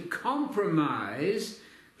do is to compromise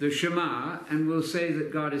the Shema, and we'll say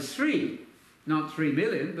that God is three. Not 3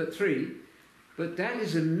 million, but three. But that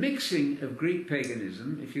is a mixing of Greek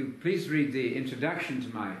paganism. If you please read the introduction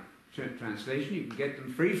to my translation, you can get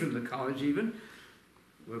them free from the college even.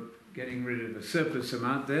 We're getting rid of a surplus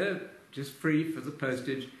amount there, just free for the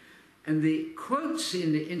postage. And the quotes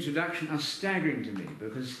in the introduction are staggering to me,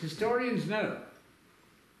 because historians know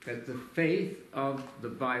that the faith of the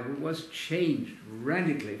Bible was changed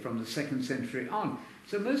radically from the 2nd century on.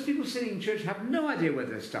 So most people sitting in church have no idea where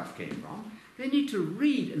their stuff came from. They need to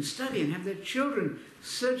read and study and have their children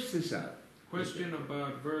search this out. Question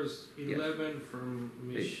about verse 11 from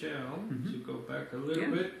Michelle, to go back a little Yeah.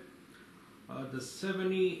 bit. The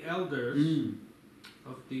 70 elders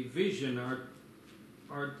of the vision,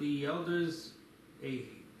 are the elders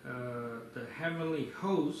the heavenly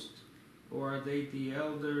host, or are they the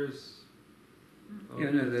elders of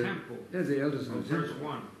the temple? They're the elders in Of the verse temple.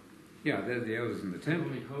 1. Yeah, they're the elders in the temple.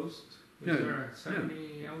 Heavenly host? Is No, there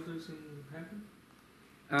 70 elders in heaven?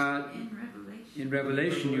 In Revelation. In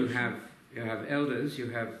Revelation you have elders, you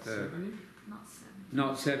have 70? Not 7.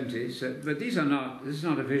 not 70, but these are not, this is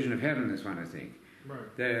not a vision of heaven, this one, I think. Right.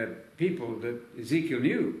 They're people that Ezekiel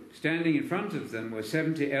knew. Standing in front of them were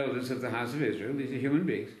 70 elders of the house of Israel, these are human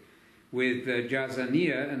beings, with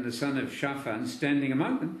Jazaniah and the son of Shaphan standing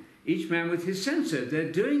among them, each man with his censer.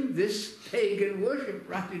 They're doing this pagan worship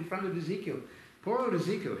right in front of Ezekiel. Poor old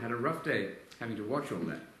Ezekiel had a rough day having to watch all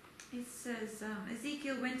that. It says,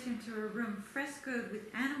 Ezekiel went into a room frescoed with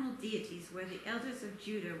animal deities where the elders of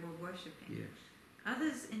Judah were worshipping. Yes.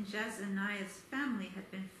 Others in Jazaniah's family had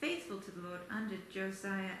been faithful to the Lord under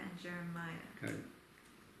Josiah and Jeremiah. Okay.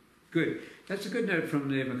 Good. That's a good note from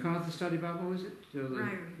the MacArthur Study Bible, was it?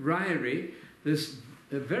 Ryrie. There's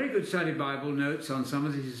a very good study Bible notes on some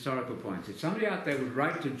of these historical points. If somebody out there would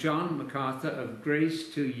write to John MacArthur of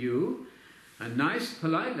Grace to You, a nice,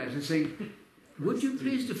 polite letter saying, would you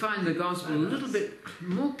please define the gospel a little bit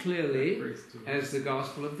more clearly as the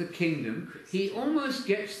gospel of the kingdom? He almost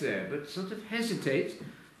gets there, but sort of hesitates,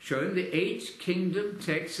 showing the 8 kingdom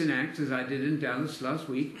texts in Acts, as I did in Dallas last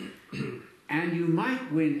week. And you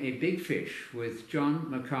might win a big fish with John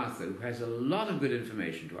MacArthur, who has a lot of good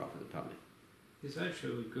information to offer the public. He's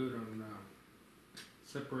actually good on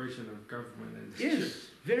separation of government and the Yes, church.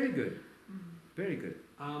 very good. Very good.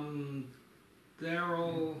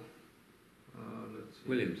 Daryl, let's see.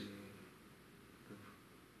 Williams.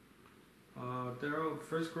 Daryl,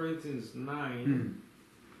 1 Corinthians 9.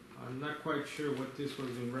 I'm not quite sure what this was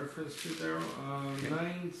in reference to, Daryl.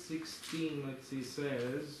 9:16, let's see,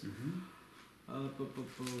 says,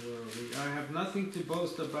 I have nothing to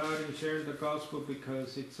boast about in sharing the gospel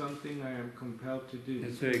because it's something I am compelled to do.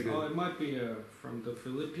 That's very good. Oh, it might be from the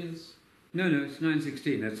Philippians. No, it's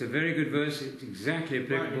 9:16. That's a very good verse. It's exactly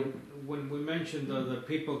applicable. Right. When we mentioned the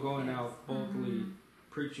people going out boldly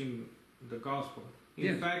preaching the gospel.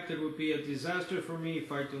 In fact, it would be a disaster for me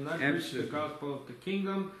if I do not preach the gospel of the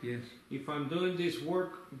kingdom. Yes. If I'm doing this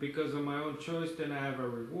work because of my own choice, then I have a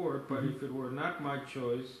reward. But if it were not my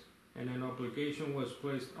choice and an obligation was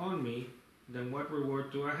placed on me, then what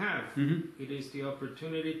reward do I have? It is the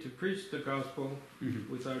opportunity to preach the gospel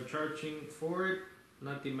without charging for it,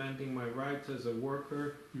 not demanding my rights as a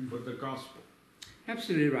worker for the gospel.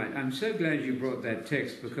 Absolutely right. I'm so glad you brought that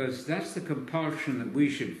text because that's the compulsion that we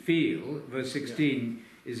should feel. Verse 16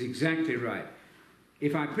 is exactly right.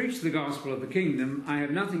 If I preach the gospel of the kingdom, I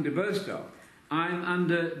have nothing to boast of. I'm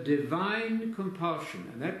under divine compulsion.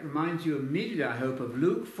 And that reminds you immediately, I hope, of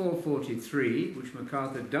Luke 4:43, which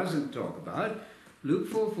MacArthur doesn't talk about. Luke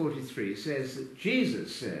 4:43 says that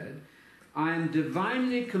Jesus said, I am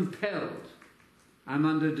divinely compelled. I'm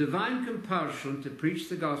under divine compulsion to preach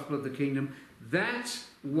the gospel of the kingdom. That's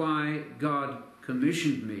why God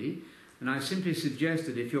commissioned me. And I simply suggest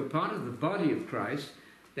that if you're part of the body of Christ,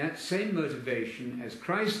 that same motivation as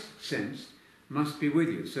Christ sensed must be with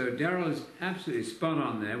you. So Darrell is absolutely spot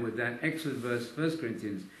on there with that excellent verse, 1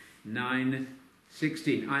 Corinthians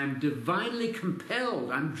 9:16. I am divinely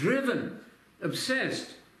compelled, I'm driven,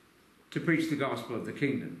 obsessed to preach the gospel of the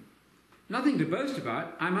kingdom. Nothing to boast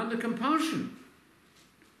about, I'm under compulsion.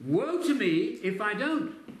 Woe to me if I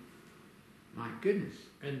don't. My goodness.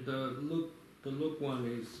 And the Luke one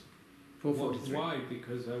is 4:43. why?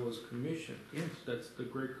 Because I was commissioned. Yes. That's the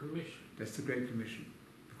Great Commission. That's the Great Commission.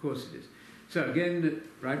 Of course it is. So again,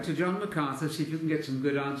 write to John MacArthur, see if you can get some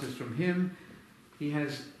good answers from him. He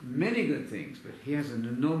has many good things, but he has an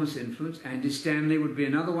enormous influence. Andy Stanley would be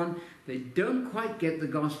another one. They don't quite get the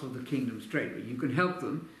gospel of the kingdom straight, but you can help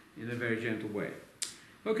them in a very gentle way.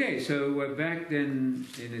 Okay, so we're back then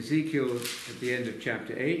in Ezekiel at the end of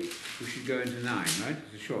chapter 8. We should go into 9, right?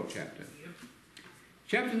 It's a short chapter. Yep.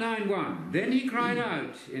 Chapter 9:1. Then he cried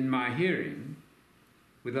out in my hearing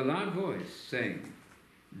with a loud voice, saying,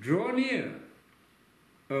 Draw near,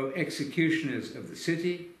 O executioners of the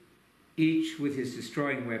city, each with his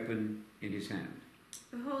destroying weapon in his hand.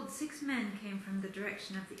 Behold, 6 men came from the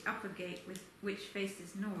direction of the upper gate which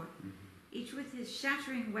faces north, each with his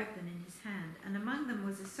shattering weapon in his hand, and among them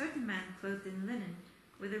was a certain man clothed in linen,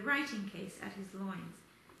 with a writing case at his loins.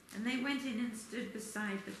 And they went in and stood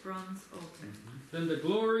beside the bronze altar. Then the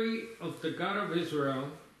glory of the God of Israel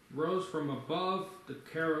rose from above the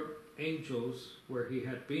cherub angels where he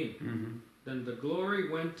had been. Then the glory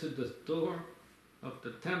went to the door of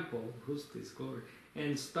the temple, who's this glory,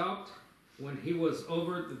 and stopped when he was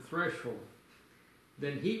over the threshold.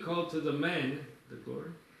 Then he called to the men, the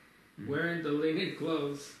glory, wearing the linen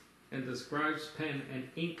clothes, and the scribe's pen and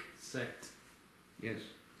ink set. Yes.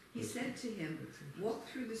 He said to him, Walk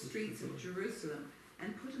through the streets of Jerusalem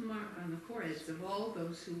and put a mark on the foreheads of all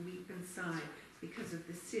those who weep and sigh because of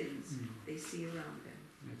the sins they see around them.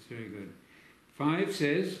 That's very good. 5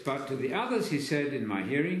 says, But to the others he said in my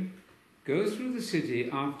hearing, Go through the city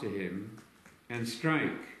after him and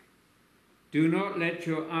strike. Do not let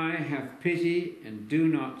your eye have pity and do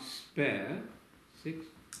not spare. 6.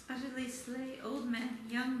 Utterly slay old men,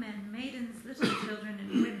 young men, maidens, little children,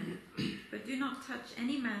 and women, but do not touch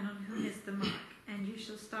any man on whom is the mark, and you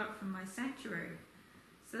shall start from my sanctuary.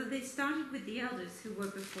 So they started with the elders who were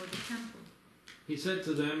before the temple. He said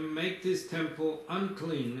to them, Make this temple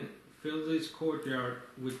unclean, fill this courtyard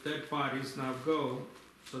with dead bodies, now go.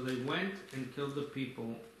 So they went and killed the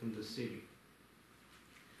people in the city.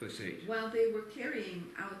 Verse 8. While they were carrying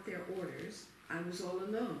out their orders, I was all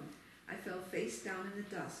alone. I fell face down in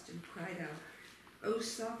the dust and cried out, O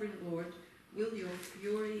sovereign Lord, will your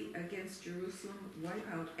fury against Jerusalem wipe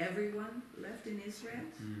out everyone left in Israel?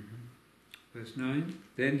 Verse 9.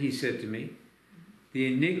 Then he said to me,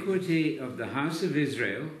 The iniquity of the house of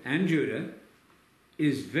Israel and Judah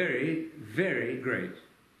is very, very great,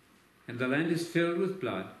 and the land is filled with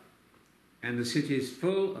blood, and the city is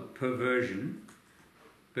full of perversion,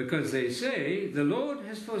 because they say, The Lord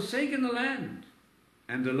has forsaken the land,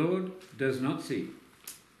 and the Lord does not see.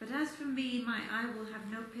 But as for me, my eye will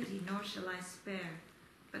have no pity, nor shall I spare,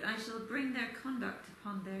 but I shall bring their conduct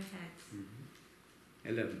upon their heads.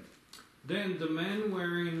 11. Then the man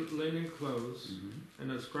wearing linen clothes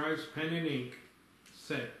and a scribe's pen and ink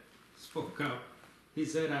spoke up. He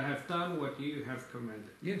said, I have done what you have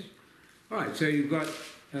commanded. Yes. All right, so you've got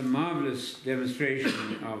a marvelous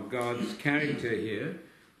demonstration of God's character here,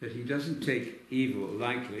 that he doesn't take evil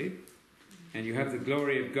lightly. And you have the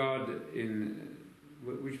glory of God in...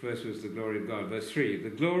 Which verse was the glory of God? Verse 3. The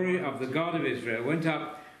glory of the God of Israel went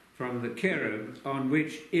up from the cherub on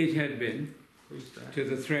which it had been to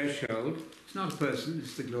the threshold. It's not a person,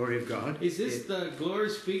 it's the glory of God. Is this the glory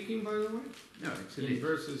speaking, by the way? No, it's in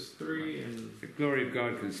verses 3 and... The glory of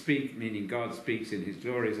God can speak, meaning God speaks in his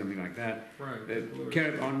glory, something like that. Right. The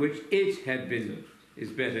cherub on which it had been is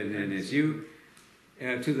better than NSU.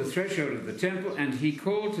 To the threshold of the temple, and he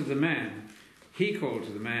called to the man,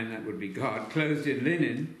 that would be God, clothed in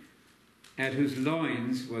linen, at whose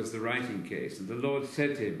loins was the writing case. And the Lord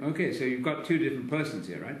said to him, okay, so you've got two different persons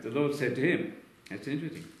here, right? The Lord said to him, that's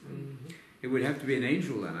interesting. Mm-hmm. It would have to be an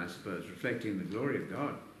angel then, I suppose, reflecting the glory of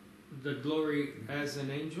God. The glory as an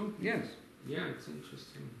angel? Yes. Yeah, it's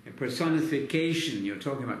interesting. A personification, you're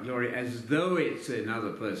talking about glory as though it's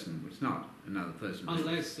another person. It's not another person.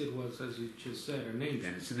 Unless it was, as you just said, an angel.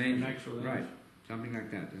 Then it's an angel. An actual angel. Right. Something like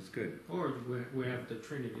that. That's good. Or we have the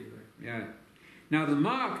Trinity there. Yeah. Now the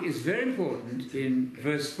mark is very important in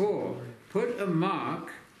verse 4. Put a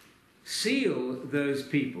mark, seal those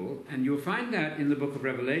people, and you'll find that in the book of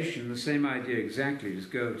Revelation, the same idea exactly.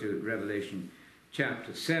 Just go to Revelation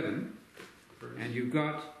chapter 7, and you've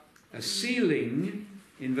got a sealing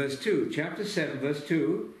in verse 2. Chapter 7, verse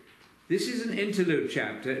 2. This is an interlude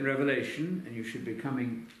chapter in Revelation, and you should be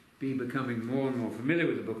becoming more and more familiar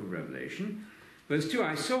with the book of Revelation. Verse 2,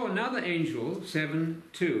 I saw another angel,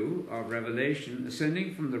 7:2 of Revelation,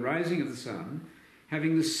 ascending from the rising of the sun,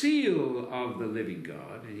 having the seal of the living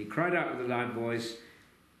God, and he cried out with a loud voice.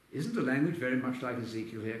 Isn't the language very much like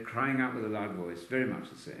Ezekiel here? Crying out with a loud voice, very much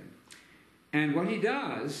the same. And what he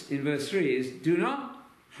does in verse 3 is, do not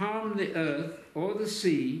harm the earth or the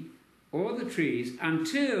sea or the trees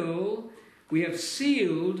until we have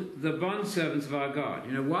sealed the bondservants of our God.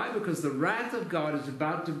 You know why? Because the wrath of God is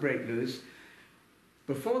about to break loose.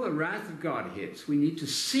 Before the wrath of God hits, we need to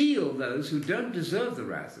seal those who don't deserve the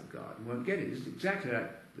wrath of God and won't get it. It's exactly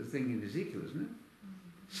like the thing in Ezekiel, isn't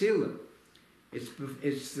it? Seal them.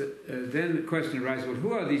 Then the question arises, well,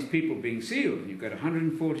 who are these people being sealed? And you've got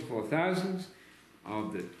 144,000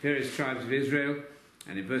 of the various tribes of Israel.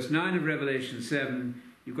 And in verse 9 of Revelation 7,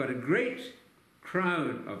 you've got a great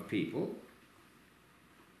crowd of people,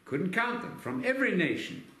 couldn't count them, from every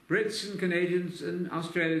nation, Brits and Canadians and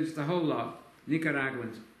Australians, the whole lot,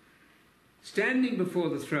 Nicaraguans, standing before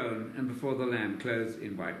the throne and before the Lamb, clothed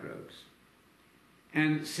in white robes.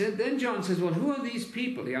 And then John says, well, who are these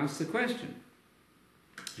people? He asks the question.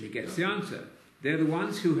 And he gets the answer. They're the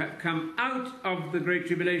ones who have come out of the Great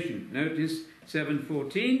Tribulation. Notice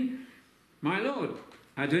 7:14, my Lord.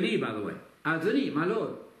 Adoni, by the way. Adoni, my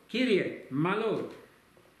Lord. Kyrie, my Lord.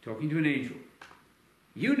 Talking to an angel.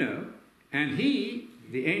 You know, and he,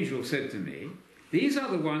 the angel, said to me, these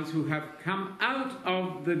are the ones who have come out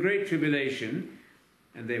of the Great Tribulation,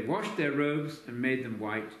 and they washed their robes and made them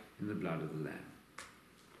white in the blood of the Lamb.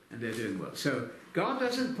 And they're doing well. So God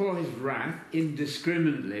doesn't pour his wrath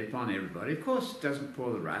indiscriminately upon everybody. Of course, he doesn't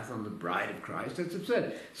pour the wrath on the bride of Christ. That's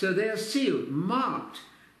absurd. So they are sealed, marked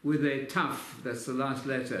with a tuff, that's the last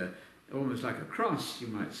letter, almost like a cross, you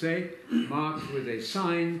might say, marked with a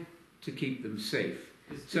sign to keep them safe.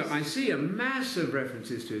 So I see a mass of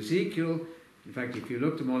references to Ezekiel. In fact, if you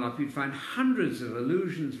looked them all up, you'd find hundreds of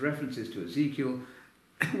allusions, references to Ezekiel.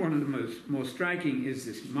 One of the more striking is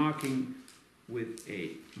this marking with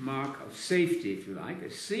a mark of safety, if you like,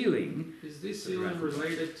 a sealing. Is this sealing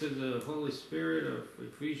related to the Holy Spirit of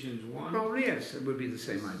Ephesians 1? Probably yes, it would be the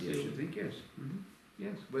same idea, I should think, yes. Mm-hmm.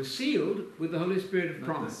 Yes, we're sealed with the Holy Spirit of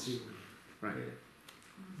promise. Right. Yeah.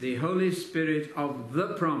 The Holy Spirit of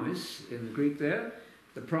the promise, in the Greek there,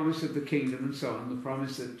 the promise of the kingdom and so on, the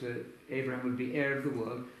promise that Abraham would be heir of the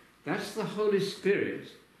world. That's the Holy Spirit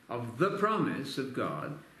of the promise of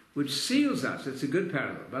God, which seals us. It's a good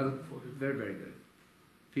parallel. Very, very good.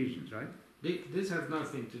 Ephesians, right? This has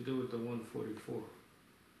nothing to do with the 144.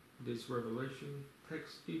 This Revelation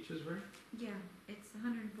text teaches, right? Yeah, it's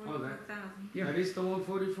 144,000. Yeah. That is the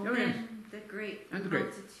 144? Oh, yes. And the great And the great.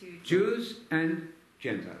 multitude. Jews and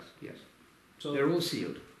Gentiles, yes. So they're all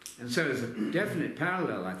sealed. And so there's a definite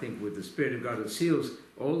parallel, I think, with the Spirit of God that seals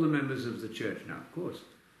all the members of the church now, of course.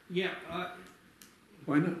 yeah.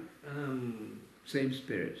 Why not? Um, Same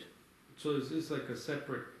Spirit. so is this like a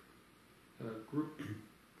separate group?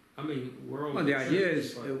 I mean, we're all... Well, the idea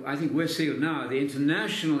is, but- I think we're sealed now. The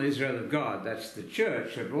international Israel of God, that's the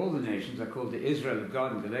church of all the nations, are called the Israel of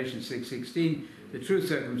God in Galatians 6:16. The true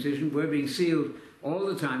circumcision, we're being sealed all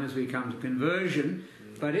the time as we come to conversion.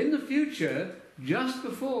 But in the future, just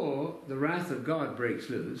before the wrath of God breaks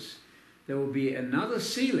loose, there will be another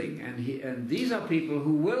sealing, and these are people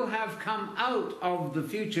who will have come out of the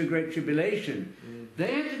future Great Tribulation.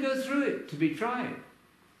 They had to go through it to be tried.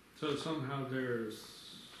 So somehow they're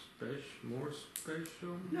more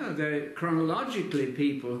special? No, they're chronologically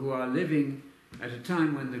people who are living at a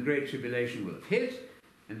time when the Great Tribulation will have hit,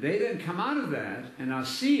 and they then come out of that and are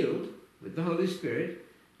sealed with the Holy Spirit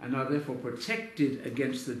and are therefore protected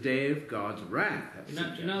against the day of God's wrath.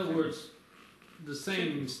 In other words, the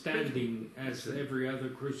same standing as every other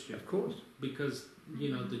Christian. Of course. Because, the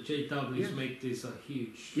JWs make this a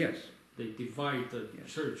huge... Yes. They divide the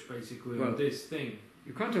church, basically, on this thing.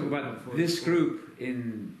 You can't talk about this group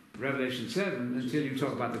in Revelation 7 until you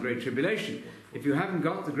talk about the Great Tribulation. If you haven't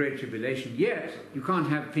got the Great Tribulation yet, you can't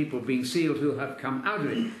have people being sealed who have come out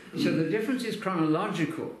of it. So the difference is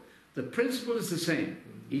chronological. The principle is the same.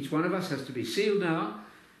 Each one of us has to be sealed now.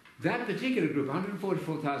 That particular group,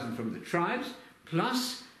 144,000 from the tribes,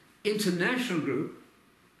 plus international group,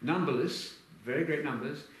 numberless, very great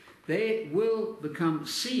numbers, they will become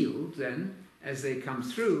sealed then as they come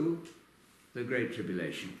through the Great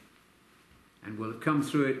Tribulation, and will have come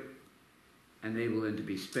through it, and they will then to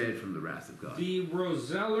be spared from the wrath of God. The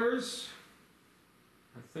Rosellers,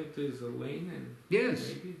 I think there's Elaine and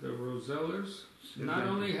maybe the Rosellers. Not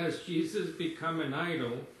only has Jesus become an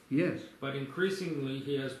idol, but increasingly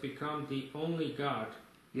he has become the only God.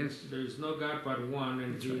 Yes. There is no God but one,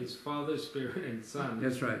 and he is Father, Spirit, and Son.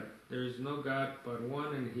 That's right. There is no God but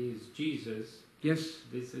one, and he is Jesus. Yes.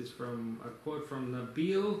 This is from a quote from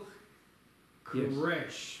Nabil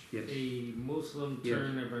Quresh, a Muslim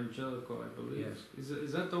turned evangelical, I believe. Yes.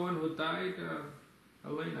 Is that the one who died,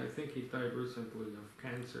 Elaine? I think he died recently of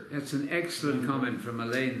cancer. That's an excellent comment from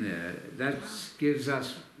Elaine there. That gives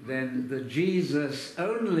us then the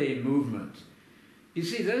Jesus-only movement. You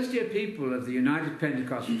see, those dear people of the United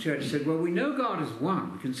Pentecostal Church said, well, we know God is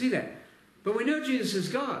one, we can see that, but we know Jesus is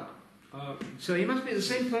God. So he must be the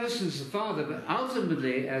same person as the Father, but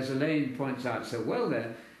ultimately, as Elaine points out so well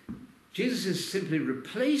there, Jesus has simply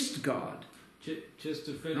replaced God. Just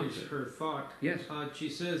to finish her thought, she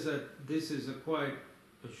says that this is quite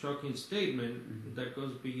a shocking statement that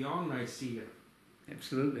goes beyond Nicaea.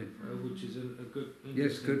 Absolutely. Which is a good...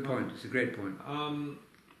 Yes, good point. It's a great point.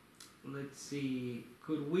 Let's see.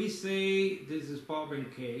 Could we say, this is Bob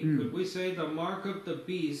and Kay, could we say the mark of the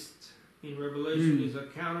beast in Revelation is a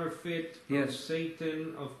counterfeit of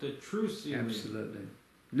Satan, of the true sealing? Absolutely.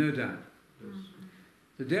 No doubt.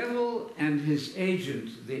 The devil and his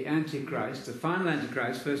agent, the Antichrist, the final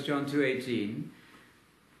Antichrist, 1 John 2:18,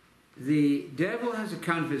 the devil has a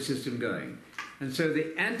counterfeit system going. And so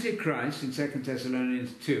the Antichrist in 2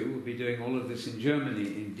 Thessalonians 2, will be doing all of this in Germany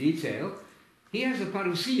in detail, he has a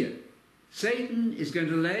parousia. Satan is going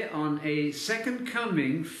to lay on a second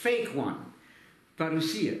coming fake one,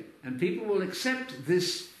 parousia. And people will accept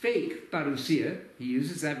this fake parousia, he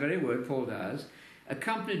uses that very word, Paul does,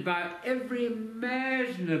 accompanied by every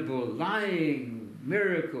imaginable lying,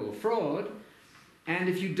 miracle, fraud. And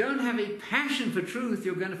if you don't have a passion for truth,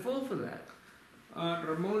 you're going to fall for that.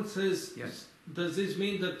 Ramon says, does this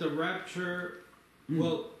mean that the rapture,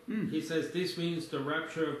 he says this means the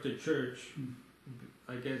rapture of the church,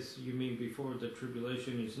 I guess you mean before the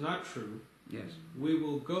tribulation, is not true. Yes. We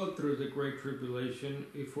will go through the Great Tribulation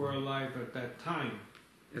if we're alive at that time.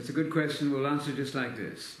 That's a good question. We'll answer just like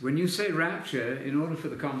this. When you say rapture, in order for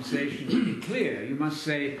the conversation to be clear, you must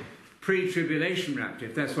say pre-tribulation rapture,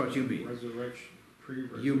 if that's what you mean. Resurrection,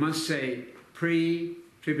 pre-resurrection. You must say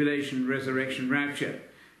pre-tribulation resurrection rapture.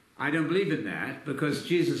 I don't believe in that because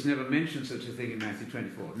Jesus never mentioned such a thing in Matthew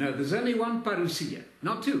 24. No, there's only one parousia,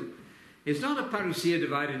 not two. It's not a parousia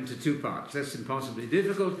divided into two parts. That's impossibly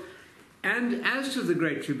difficult. And as to the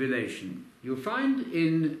Great Tribulation, you'll find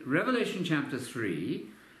in Revelation chapter 3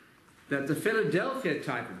 that the Philadelphia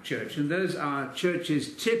type of church, and those are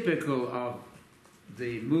churches typical of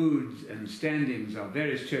the moods and standings of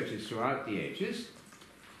various churches throughout the ages,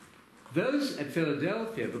 those at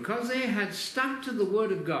Philadelphia, because they had stuck to the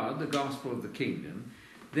Word of God, the gospel of the kingdom,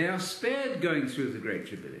 they are spared going through the Great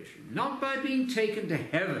Tribulation, not by being taken to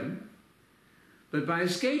heaven, but by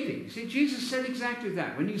escaping. See, Jesus said exactly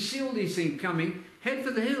that. When you see all these things coming, head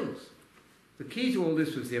for the hills. The key to all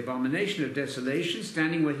this was the abomination of desolation,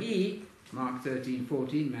 standing where he, Mark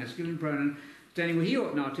 13:14, masculine pronoun, standing where he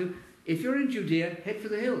ought not to. If you're in Judea, head for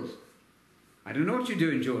the hills. I don't know what you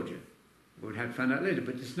do in Georgia. We'll have to find out later.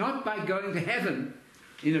 But it's not by going to heaven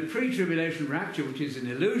in a pre-tribulation rapture, which is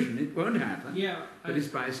an illusion. It won't happen. Yeah. But it's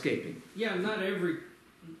by escaping. Yeah, not every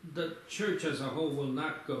the church as a whole will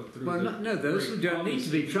not go through. Well, no, those who don't need to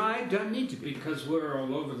be tried don't need to be. Because we're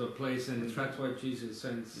all over the place, and that's right. why Jesus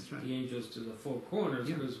sends Right. the angels to the four corners,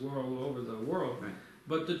 Yeah. because we're all over the world. Right.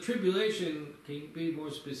 But the tribulation, can you be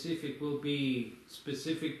more specific, will be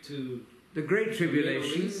specific to The Great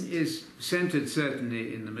Tribulation East? is centered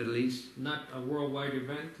certainly in the Middle East. not a worldwide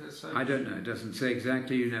event as such? I don't know. It doesn't say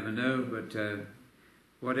exactly. You never know. But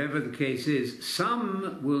whatever the case is,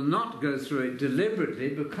 some will not go through it deliberately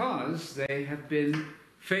because they have been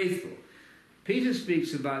faithful. Peter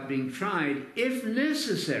speaks about being tried if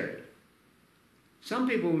necessary. Some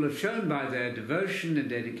people will have shown by their devotion and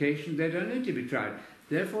dedication they don't need to be tried.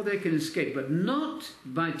 Therefore they can escape, but not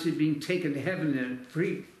by being taken to heaven in a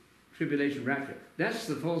pre-tribulation rapture. That's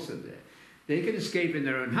the falsehood there. They can escape in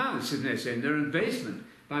their own house, if necessary, in their own basement,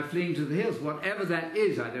 by fleeing to the hills. Whatever that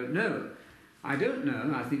is, I don't know. I don't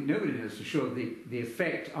know, I think nobody knows for sure, the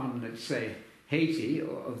effect on, let's say, Haiti,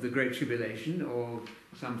 or of the Great Tribulation, or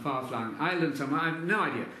some far-flung island somewhere. I have no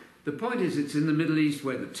idea. The point is, it's in the Middle East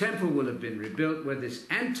where the temple will have been rebuilt, where this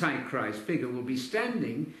Antichrist figure will be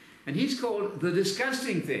standing, and he's called the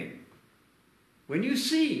disgusting thing. When you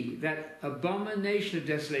see that abomination of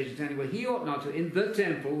desolation standing where he ought not to, in the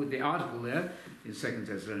temple, with the article there, in 2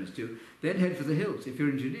 Thessalonians 2, then head for the hills if you're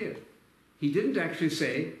in Judea. He didn't actually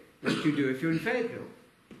say what you do if you're in Fayetteville.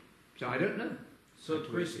 So I don't know. So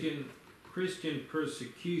Christian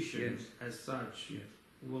persecution Yes. as such Yes.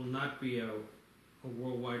 will not be a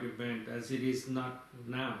worldwide event as it is not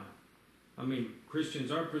now. I mean,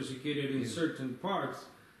 Christians are persecuted in Yes. certain parts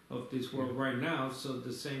of this world right now, so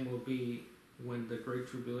the same will be when the Great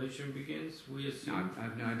Tribulation begins, we No, assume. I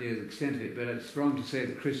have no idea the extent of it, but it's wrong to say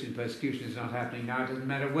that Christian persecution is not happening now. It doesn't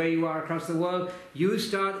matter where you are across the world. You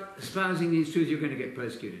start espousing these truths, you're going to get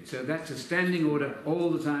persecuted. So that's a standing order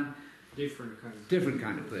all the time. Different kinds. Different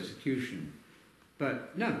kind of persecution.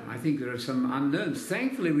 But no, I think there are some unknowns.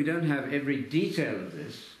 Thankfully, we don't have every detail of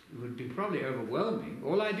this. It would be probably overwhelming.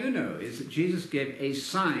 All I do know is that Jesus gave a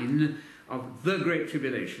sign of the Great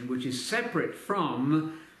Tribulation, which is separate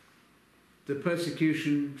from the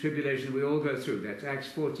persecution, tribulation we all go through. That's Acts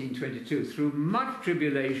 14:22. Through much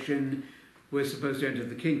tribulation, we're supposed to enter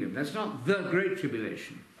the kingdom. That's not the Great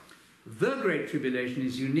Tribulation. The Great Tribulation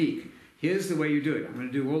is unique. Here's the way you do it. I'm going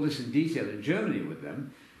to do all this in detail in Germany with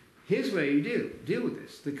them. Here's where you deal with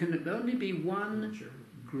this. There can only be one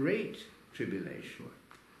Great Tribulation.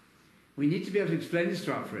 We need to be able to explain this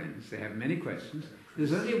to our friends. They have many questions.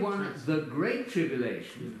 There's only one, the Great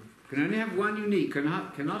Tribulation. Can only have one unique,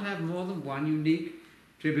 cannot have more than one unique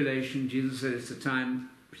tribulation. Jesus said it's a time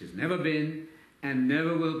which has never been and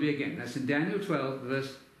never will be again. That's in Daniel 12,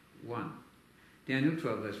 verse 1. Daniel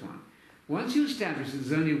 12, verse 1. Once you establish that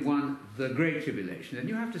there's only one, the Great Tribulation, then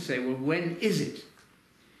you have to say, well, when is it?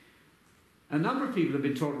 A number of people have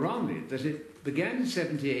been taught wrongly that it began in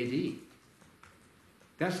 70 AD.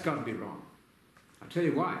 That's got to be wrong. I'll tell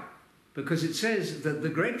you why. Because it says that the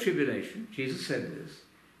Great Tribulation, Jesus said this,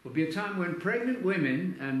 will be a time when pregnant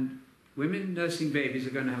women and women nursing babies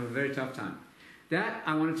are going to have a very tough time. That,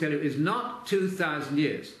 I want to tell you, is not 2,000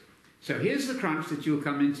 years. So here's the crunch that you'll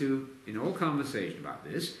come into in all conversation about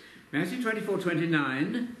this. Matthew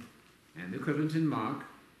 24:29, and the equivalent in Mark,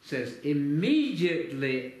 says,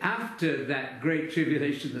 immediately after that great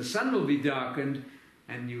tribulation, the sun will be darkened,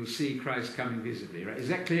 and you'll see Christ coming visibly. Right? Is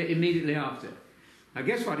that clear? Immediately after. Now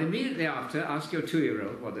guess what? Immediately after, ask your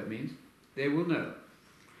 2-year-old what that means. They will know.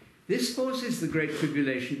 This forces the Great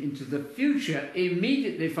Tribulation into the future,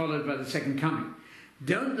 immediately followed by the second coming.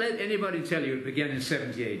 Don't let anybody tell you it began in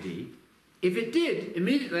 70 AD. If it did,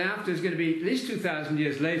 immediately after is going to be at least 2,000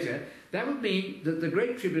 years later, that would mean that the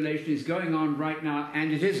Great Tribulation is going on right now,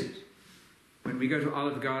 and it isn't. When we go to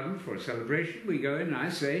Olive Garden for a celebration, we go in and I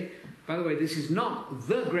say, by the way, this is not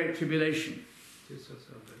the Great Tribulation.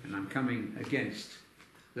 And I'm coming against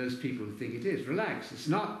those people who think it is. Relax. It's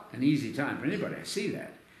not an easy time for anybody. I see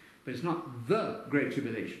that. But it's not the Great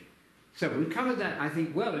Tribulation. So we covered that, I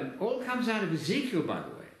think, well, and all comes out of Ezekiel, by the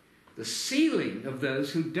way. The sealing of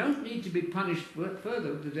those who don't need to be punished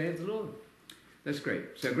further with the day of the Lord. That's great.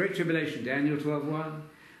 So Great Tribulation, Daniel 12:1,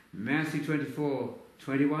 Matthew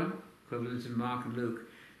 24:21, equivalent in Mark and Luke.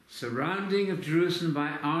 Surrounding of Jerusalem by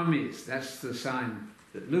armies. That's the sign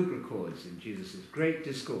that Luke records in Jesus' great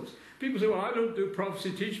discourse. People say, well, I don't do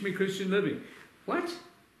prophecy, teach me Christian living. What?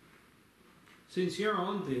 Since you're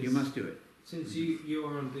on this, You must do it. since you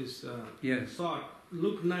are on this Yes. thought,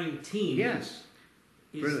 Luke 19 Yes.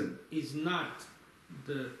 Brilliant. is not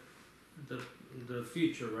the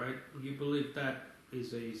future, right? You believe that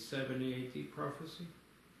is a 70 AD prophecy?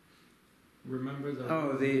 Remember the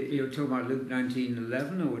Oh, you're talking about Luke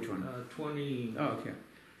 19:11 or which one? 20. Oh, okay.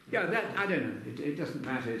 Yeah, that, I don't know. It doesn't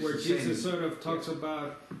matter. It's Where the same. Jesus sort of talks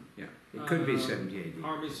about Yeah, it could be 70 AD.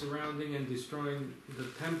 armies surrounding and destroying the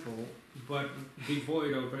temple, but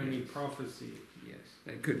devoid of any prophecy. Yes,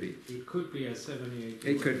 it could be. It could be a 70 AD.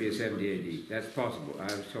 It could be a 70 AD. That's possible. I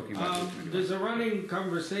was talking about There's a running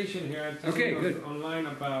conversation here good. online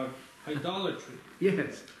about idolatry.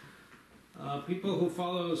 Yes. People who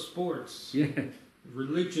follow sports Yeah.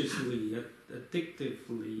 religiously,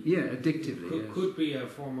 addictively, Yeah, addictively. Yes. could be a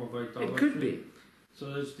form of idolatry. It could be.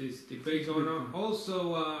 So there's this debate going on.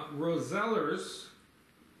 Also, Rosellers,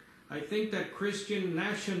 I think that Christian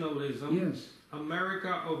nationalism, Yes.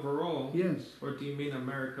 America overall, Yes. or do you mean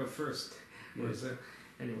America first? Yes.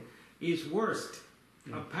 Anyway, is worst.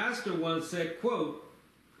 Yeah. A pastor once said, quote,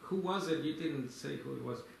 who was it? You didn't say who it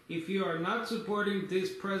was. If you are not supporting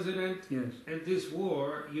this president Yes. and this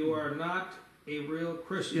war, you are not a real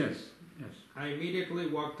Christian. Yes. Yes. I immediately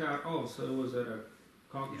walked out. Oh, so it was at a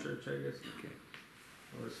cog Yeah. church, I guess, Okay.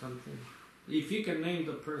 or something. If you can name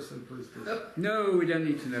the person, please do. No, we don't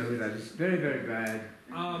need to know who that is. Very, very bad.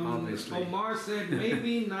 Obviously. Omar said,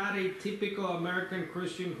 maybe not a typical American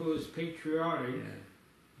Christian who is patriotic, Yeah.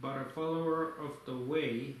 but a follower of the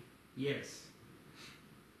way, yes.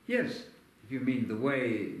 Yes. If you mean the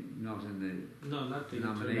way, not in the No, not the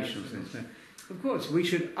denominational international. sense. No. Of course, we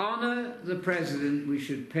should honour the president. We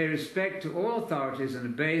should pay respect to all authorities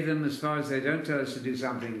and obey them as far as they don't tell us to do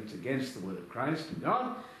something that's against the will of Christ and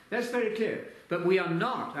God. That's very clear. But we are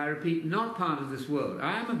not, I repeat, not part of this world.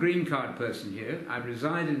 I am a green card person here. I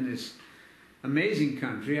reside in this amazing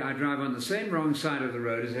country. I drive on the same wrong side of the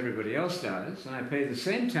road as everybody else does, and I pay the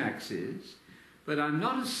same taxes, but I'm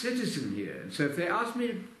not a citizen here. And so if they asked me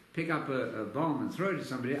to pick up a bomb and throw it at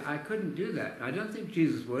somebody, I couldn't do that. I don't think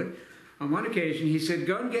Jesus would. On one occasion, he said,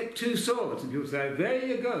 go and get 2 swords. And people say, there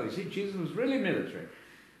you go. You see, Jesus was really military.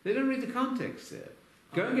 They don't read the context there.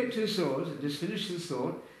 Go and get 2 swords and just finish the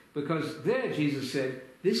thought, because there Jesus said,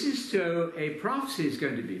 this is so a prophecy is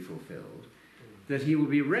going to be fulfilled, that he will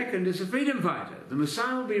be reckoned as a freedom fighter. The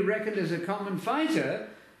Messiah will be reckoned as a common fighter,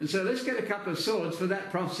 and so let's get a couple of swords for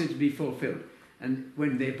that prophecy to be fulfilled. And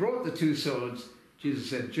when they brought the 2 swords, Jesus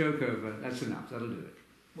said, joke over, that's enough, that'll do it.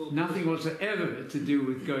 Well, Nothing whatsoever to do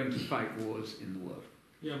with going to fight wars in the world.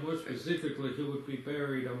 Yeah, more specifically, he would be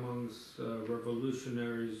buried amongst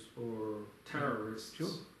revolutionaries or terrorists. Sure.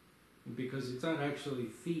 Because it's not actually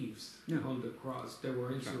thieves No. on the cross. There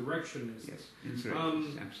were insurrectionists. Yes,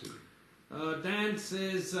 insurrectionists, absolutely. Dan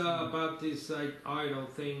says about this idol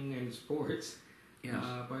thing and sports. Yes.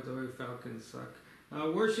 By the way, Falcons suck.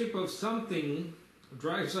 Worship of something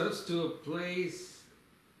drives us to a place.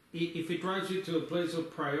 If it drives you to a place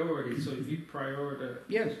of priority, so if you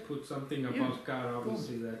Yes. put something above Yes. God,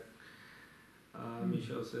 obviously that.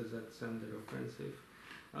 Michelle says that sounded offensive.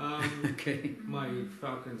 Okay. My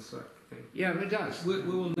Falcons suck thing. Yeah, it does. We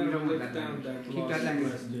will We never don't want live that down language. that Keep lost that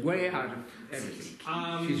language question. way out of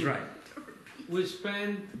everything. She's right. We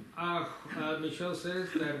spend, Michelle says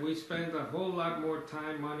that we spend a whole lot more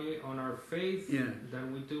time, money on our faith Yeah.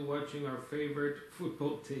 than we do watching our favorite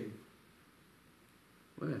football team.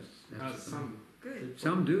 Well, that's Some. Good.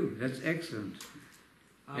 some do. That's excellent.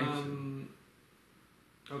 Okay,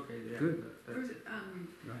 yeah. Good.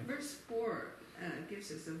 Right. Verse 4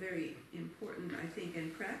 gives us a very important, I think,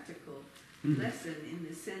 and practical Mhm. lesson in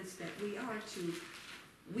the sense that we are to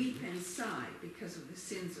weep and sigh because of the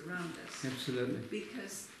sins around us. Absolutely.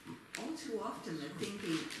 Because all too often the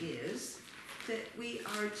thinking is that we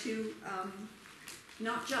are to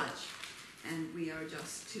not judge, and we are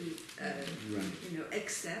just to Right.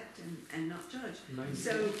 accept and not judge. Nice.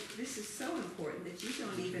 So this is so important that you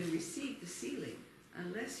don't even receive the sealing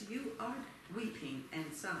unless you are weeping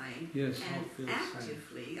and sighing Yes. and feel sad.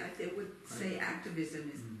 actively, I would say activism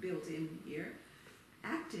is built in here,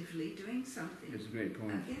 actively doing something That's a great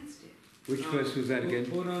point. against it. Which verse was that again?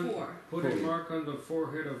 Put a 4. mark on the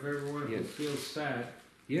forehead of everyone Yes. who feels sad,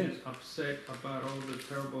 Yes. upset about all the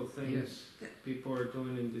terrible things Yes. people are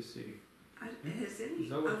doing in this city. Is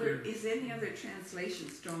any other translation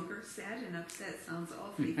stronger? Sad and upset sounds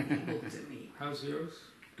awfully feeble to me. How's yours?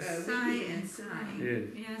 Sigh Weeping and sighing.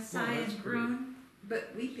 Yeah. Yeah, sigh that's and pretty. groan.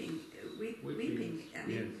 But weeping, Weeping. I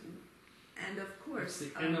mean, and of It's course, the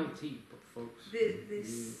NLT, folks.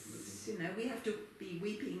 this, we have to be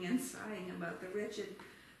weeping and sighing about the wretched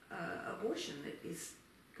abortion that is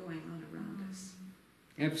going on around us.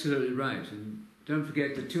 Absolutely right. And don't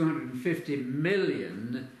forget the 250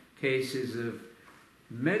 million cases of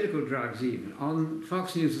medical drugs even on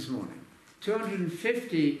Fox News this morning.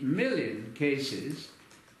 250 million cases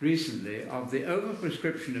recently of the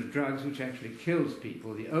overprescription of drugs which actually kills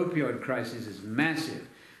people. The opioid crisis is massive.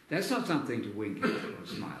 That's not something to wink at or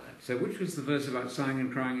smile at. So which was the verse about sighing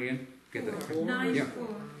and crying again? Get that? 9:4. Yeah.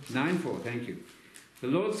 9:4, thank you. The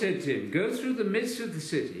Lord said to him, go through the midst of the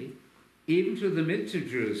city, even to the midst of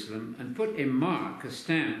Jerusalem, and put a mark, a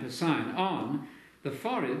stamp, a sign on the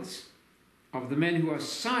foreheads of the men who are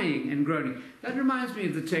sighing and groaning. That reminds me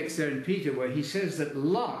of the text there in Peter where he says that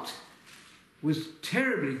Lot was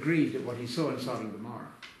terribly grieved at what he saw in Sodom and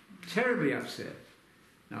Gomorrah. Terribly upset.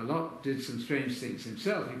 Now Lot did some strange things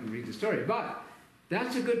himself, you can read the story, but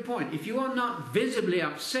that's a good point. If you are not visibly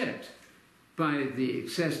upset by the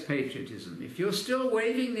excess patriotism, if you're still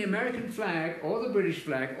waving the American flag or the British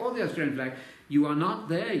flag or the Australian flag, you are not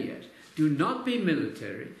there yet. Do not be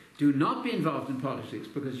military. Do not be involved in politics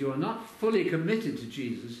because you are not fully committed to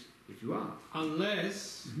Jesus if you are.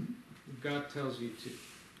 Unless God tells you to.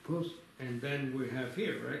 Of course. And then we have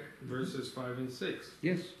here, right? Verses 5 and 6.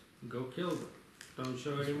 Yes. Go kill them. Don't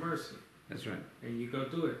show any mercy. That's right. And you go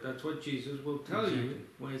do it. That's what Jesus will tell you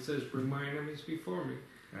when it says, bring my enemies before me.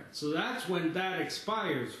 Right. So that's when that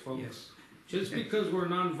expires, folks. Yes. Just because we're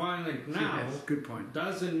nonviolent now good point.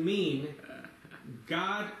 doesn't mean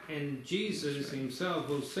God and Jesus himself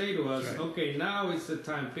will say to us, right. okay, now it's the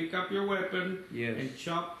time. Pick up your weapon Yes. and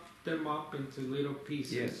chop them up into little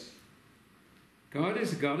pieces. Yes. God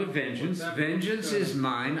is a God of vengeance. What's that? Vengeance is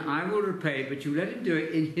mine. I will repay, but you let him do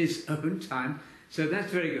it in his own time. So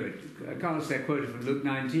that's very good. Carlos there quoted from Luke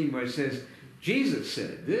 19 where it says, Jesus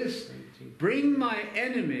said this, bring my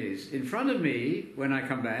enemies in front of me when I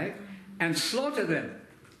come back and slaughter them.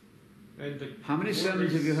 And How many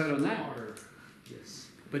sermons have you heard on that? slaughter. Yes.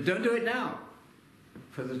 But don't do it now.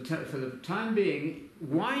 For the time being,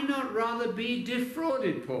 why not rather be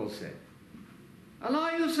defrauded, Paul said. Allow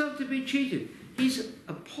yourself to be cheated. He's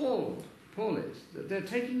appalled, Paul is, that they're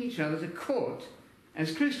taking each other to court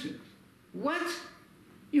as Christians. What?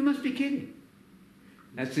 You must be kidding.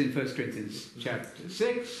 That's in 1 Corinthians chapter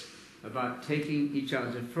 6, about taking each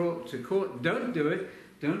other to court. Don't do it.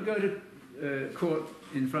 Don't go to court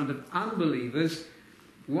in front of unbelievers.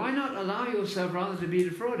 Why not allow yourself rather to be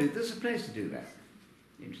defrauded? There's a place to do that.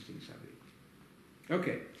 Interesting subject.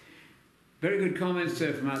 Okay. Very good comments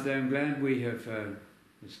from out there. I'm glad we have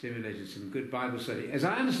stimulated some good Bible study. As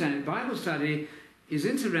I understand it, Bible study is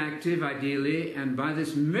interactive, ideally, and by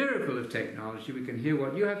this miracle of technology, we can hear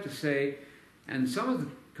what you have to say, and some of the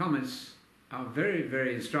comments are very,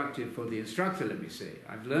 very instructive for the instructor, let me say.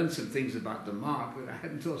 I've learned some things about the mark that I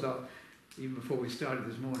hadn't thought of even before we started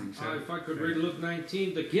this morning. So, if I could read Luke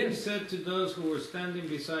 19, the king said to those who were standing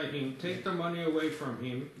beside him, take the money away from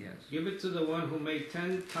him, give it to the one who made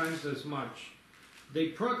 10 times as much. They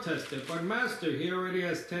protested, but master, he already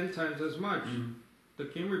has 10 times as much. The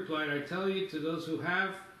king replied, I tell you, to those who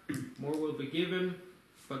have, more will be given,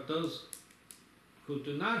 but those who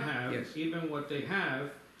do not have, even what they have,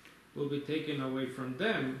 will be taken away from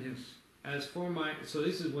them. As for my... So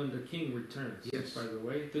this is when the king returns, by the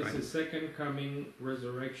way. This is second coming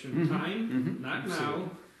resurrection time, not now.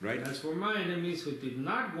 As for my enemies who did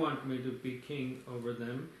not want me to be king over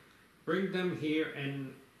them, bring them here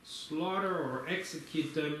and slaughter or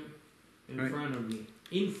execute them in front of me.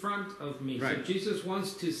 In front of me. So Jesus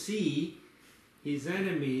wants to see his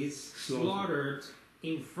enemies slaughtered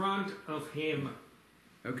in front of him.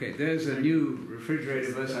 Okay, there's a new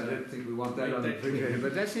refrigerator verse. I don't think we want that on the refrigerator,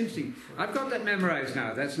 but that's interesting. I've got that memorized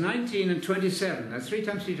now. That's 19 and 27. That's 3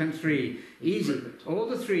 times 3 times 3. Easy. All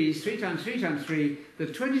the threes, 3 times 3 times 3. The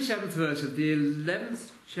 27th verse of the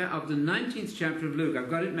 19th chapter of Luke. I've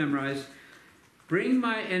got it memorized. Bring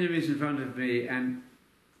my enemies in front of me and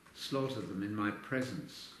slaughter them in my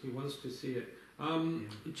presence. He wants to see it.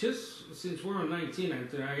 Just since we're on 19,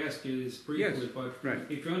 I asked you this briefly, but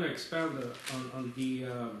if you want to expound on the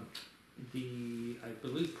I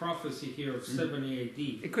believe prophecy here of 70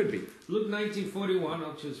 AD. It could be. Luke 19:41,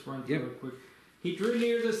 I'll just run through it quick. He drew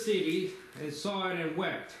near the city and saw it and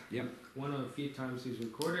wept. One of the few times he's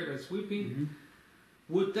recorded as weeping.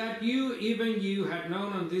 Would that you, even you, had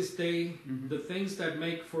known on this day the things that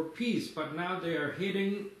make for peace, but now they are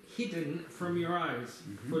hidden from your eyes.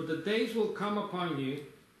 For the days will come upon you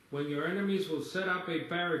when your enemies will set up a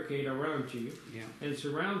barricade around you and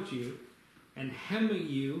surround you and hem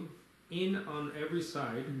you in on every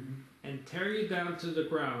side and tear you down to the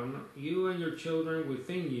ground, you and your children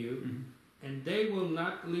within you, and they will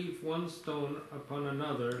not leave one stone upon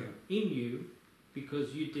another in you,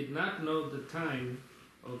 because you did not know the time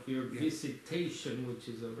of your visitation, which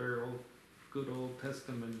is a very good Old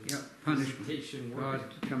Testament punishment. God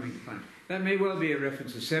coming to punish. That may well be a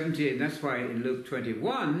reference to 70, and that's why in Luke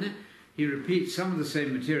 21 he repeats some of the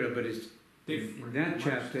same material, but it's in that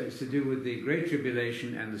chapter it's to do with the Great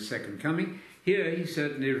Tribulation and the Second Coming. Here he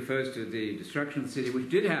certainly refers to the destruction of the city, which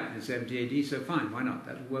did happen in 70 AD, so fine, why not?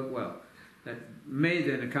 That would work well. That may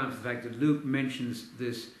then account for the fact that Luke mentions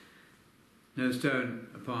this no stone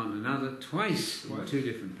upon another twice in two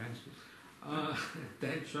different passages.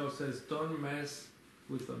 Dan Shaw says, don't mess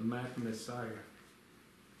with the mad Messiah.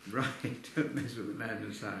 Right, don't mess with the mad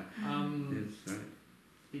Messiah. Yes, right.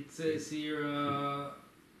 It says here,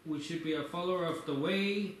 we should be a follower of the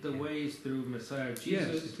way. The way is through Messiah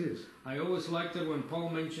Jesus. Yes, it is. I always liked it when Paul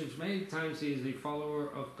mentions many times he is a follower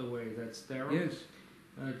of the way. That's there. Yes.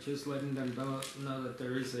 Just letting them know that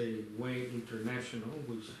there is a way international,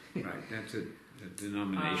 which... Right, that's a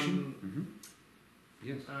denomination.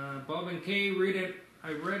 Yes. Bob and Kay,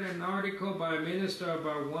 I read an article by a minister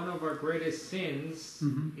about one of our greatest sins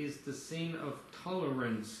is the sin of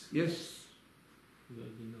tolerance. Yes. You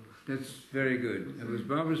know. That's very good. That was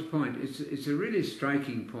Barbara's point. It's a really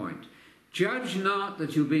striking point. Judge not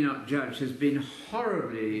that you be not judged has been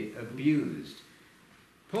horribly abused.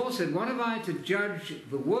 Paul said, what have I to judge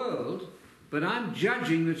the world, but I'm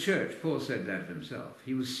judging the church. Paul said that himself.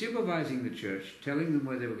 He was supervising the church, telling them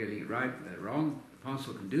where they were getting it right, where they're wrong. The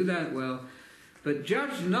apostle can do that well. But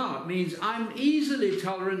judge not means I'm easily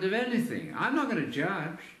tolerant of anything. I'm not going to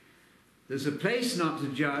judge. There's a place not to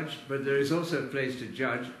judge, but there is also a place to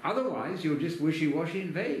judge. Otherwise, you're just wishy-washy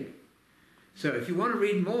and vague. So if you want to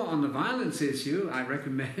read more on the violence issue, I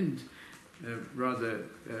recommend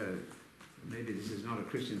maybe this is not a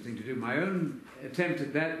Christian thing to do. My own attempt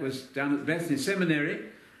at that was down at Bethany Seminary,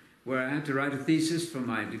 where I had to write a thesis for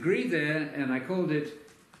my degree there, and I called it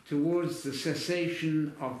Towards the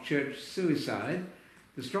Cessation of Church Suicide.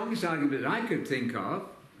 The strongest argument that I could think of,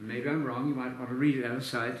 and maybe I'm wrong, you might want to read it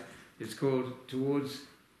outside, it's called Towards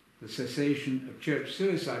the Cessation of Church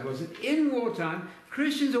Suicide, was that in wartime,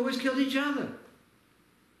 Christians always killed each other.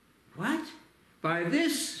 What? By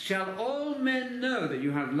this shall all men know that you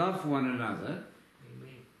have love for one another.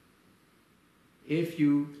 Amen. If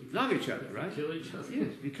you love each other, right? Kill each other. Yes,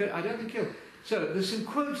 because I don't think kill. So there's some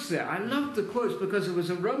quotes there. I loved the quotes because it was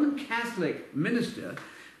a Roman Catholic minister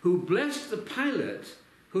who blessed the pilot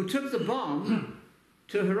who took the bomb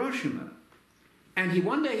to Hiroshima. And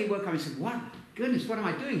one day he woke up and said, "What? Goodness, what am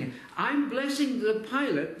I doing here? I'm blessing the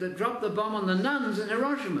pilot that dropped the bomb on the nuns in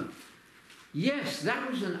Hiroshima." Yes,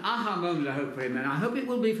 that was an aha moment, I hope, for him, and I hope it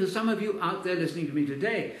will be for some of you out there listening to me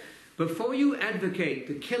today. Before you advocate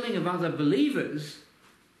the killing of other believers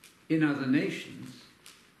in other nations,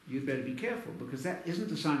 you'd better be careful, because that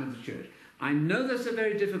isn't a sign of the church. I know that's a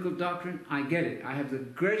very difficult doctrine. I get it. I have the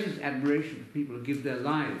greatest admiration for people who give their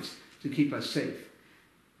lives to keep us safe.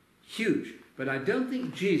 Huge. But I don't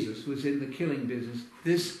think Jesus was in the killing business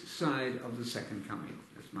this side of the second coming.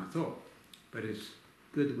 That's my thought. But it's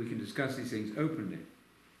good that we can discuss these things openly.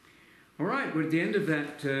 All right, we're at the end of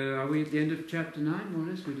that. Are we at the end of chapter 9, more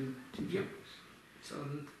or less? We did 2 chapters. So,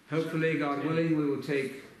 hopefully, God willing, we will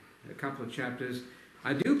take a couple of chapters.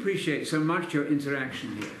 I do appreciate so much your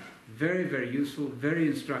interaction here. Very, very useful, very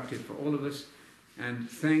instructive for all of us. And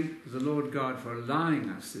thank the Lord God for allowing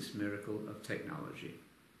us this miracle of technology.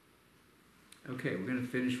 Okay, we're going to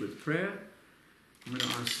finish with prayer. I'm going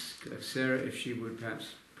to ask Sarah if she would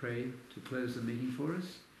perhaps pray to close the meeting for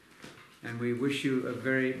us. And we wish you a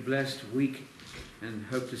very blessed week and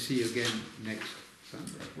hope to see you again next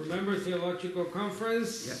Sunday. remember Theological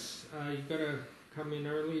Conference? Yes. You got to come in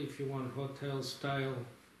early if you want hotel style.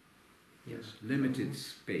 Yes, limited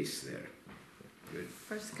space there. Good.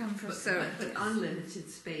 First come, first served. But unlimited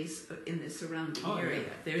space in the surrounding Oh, area.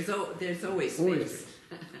 yeah. There's always space. Always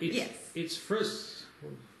space. Yes. It's first.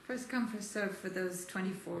 First come, first served for those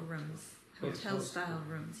 24 rooms. Hotel-style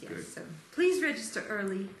rooms, yes. Good. So please register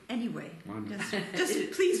early anyway. Wonderful.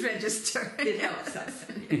 Just please register. It helps us.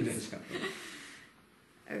 Yes.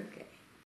 Okay.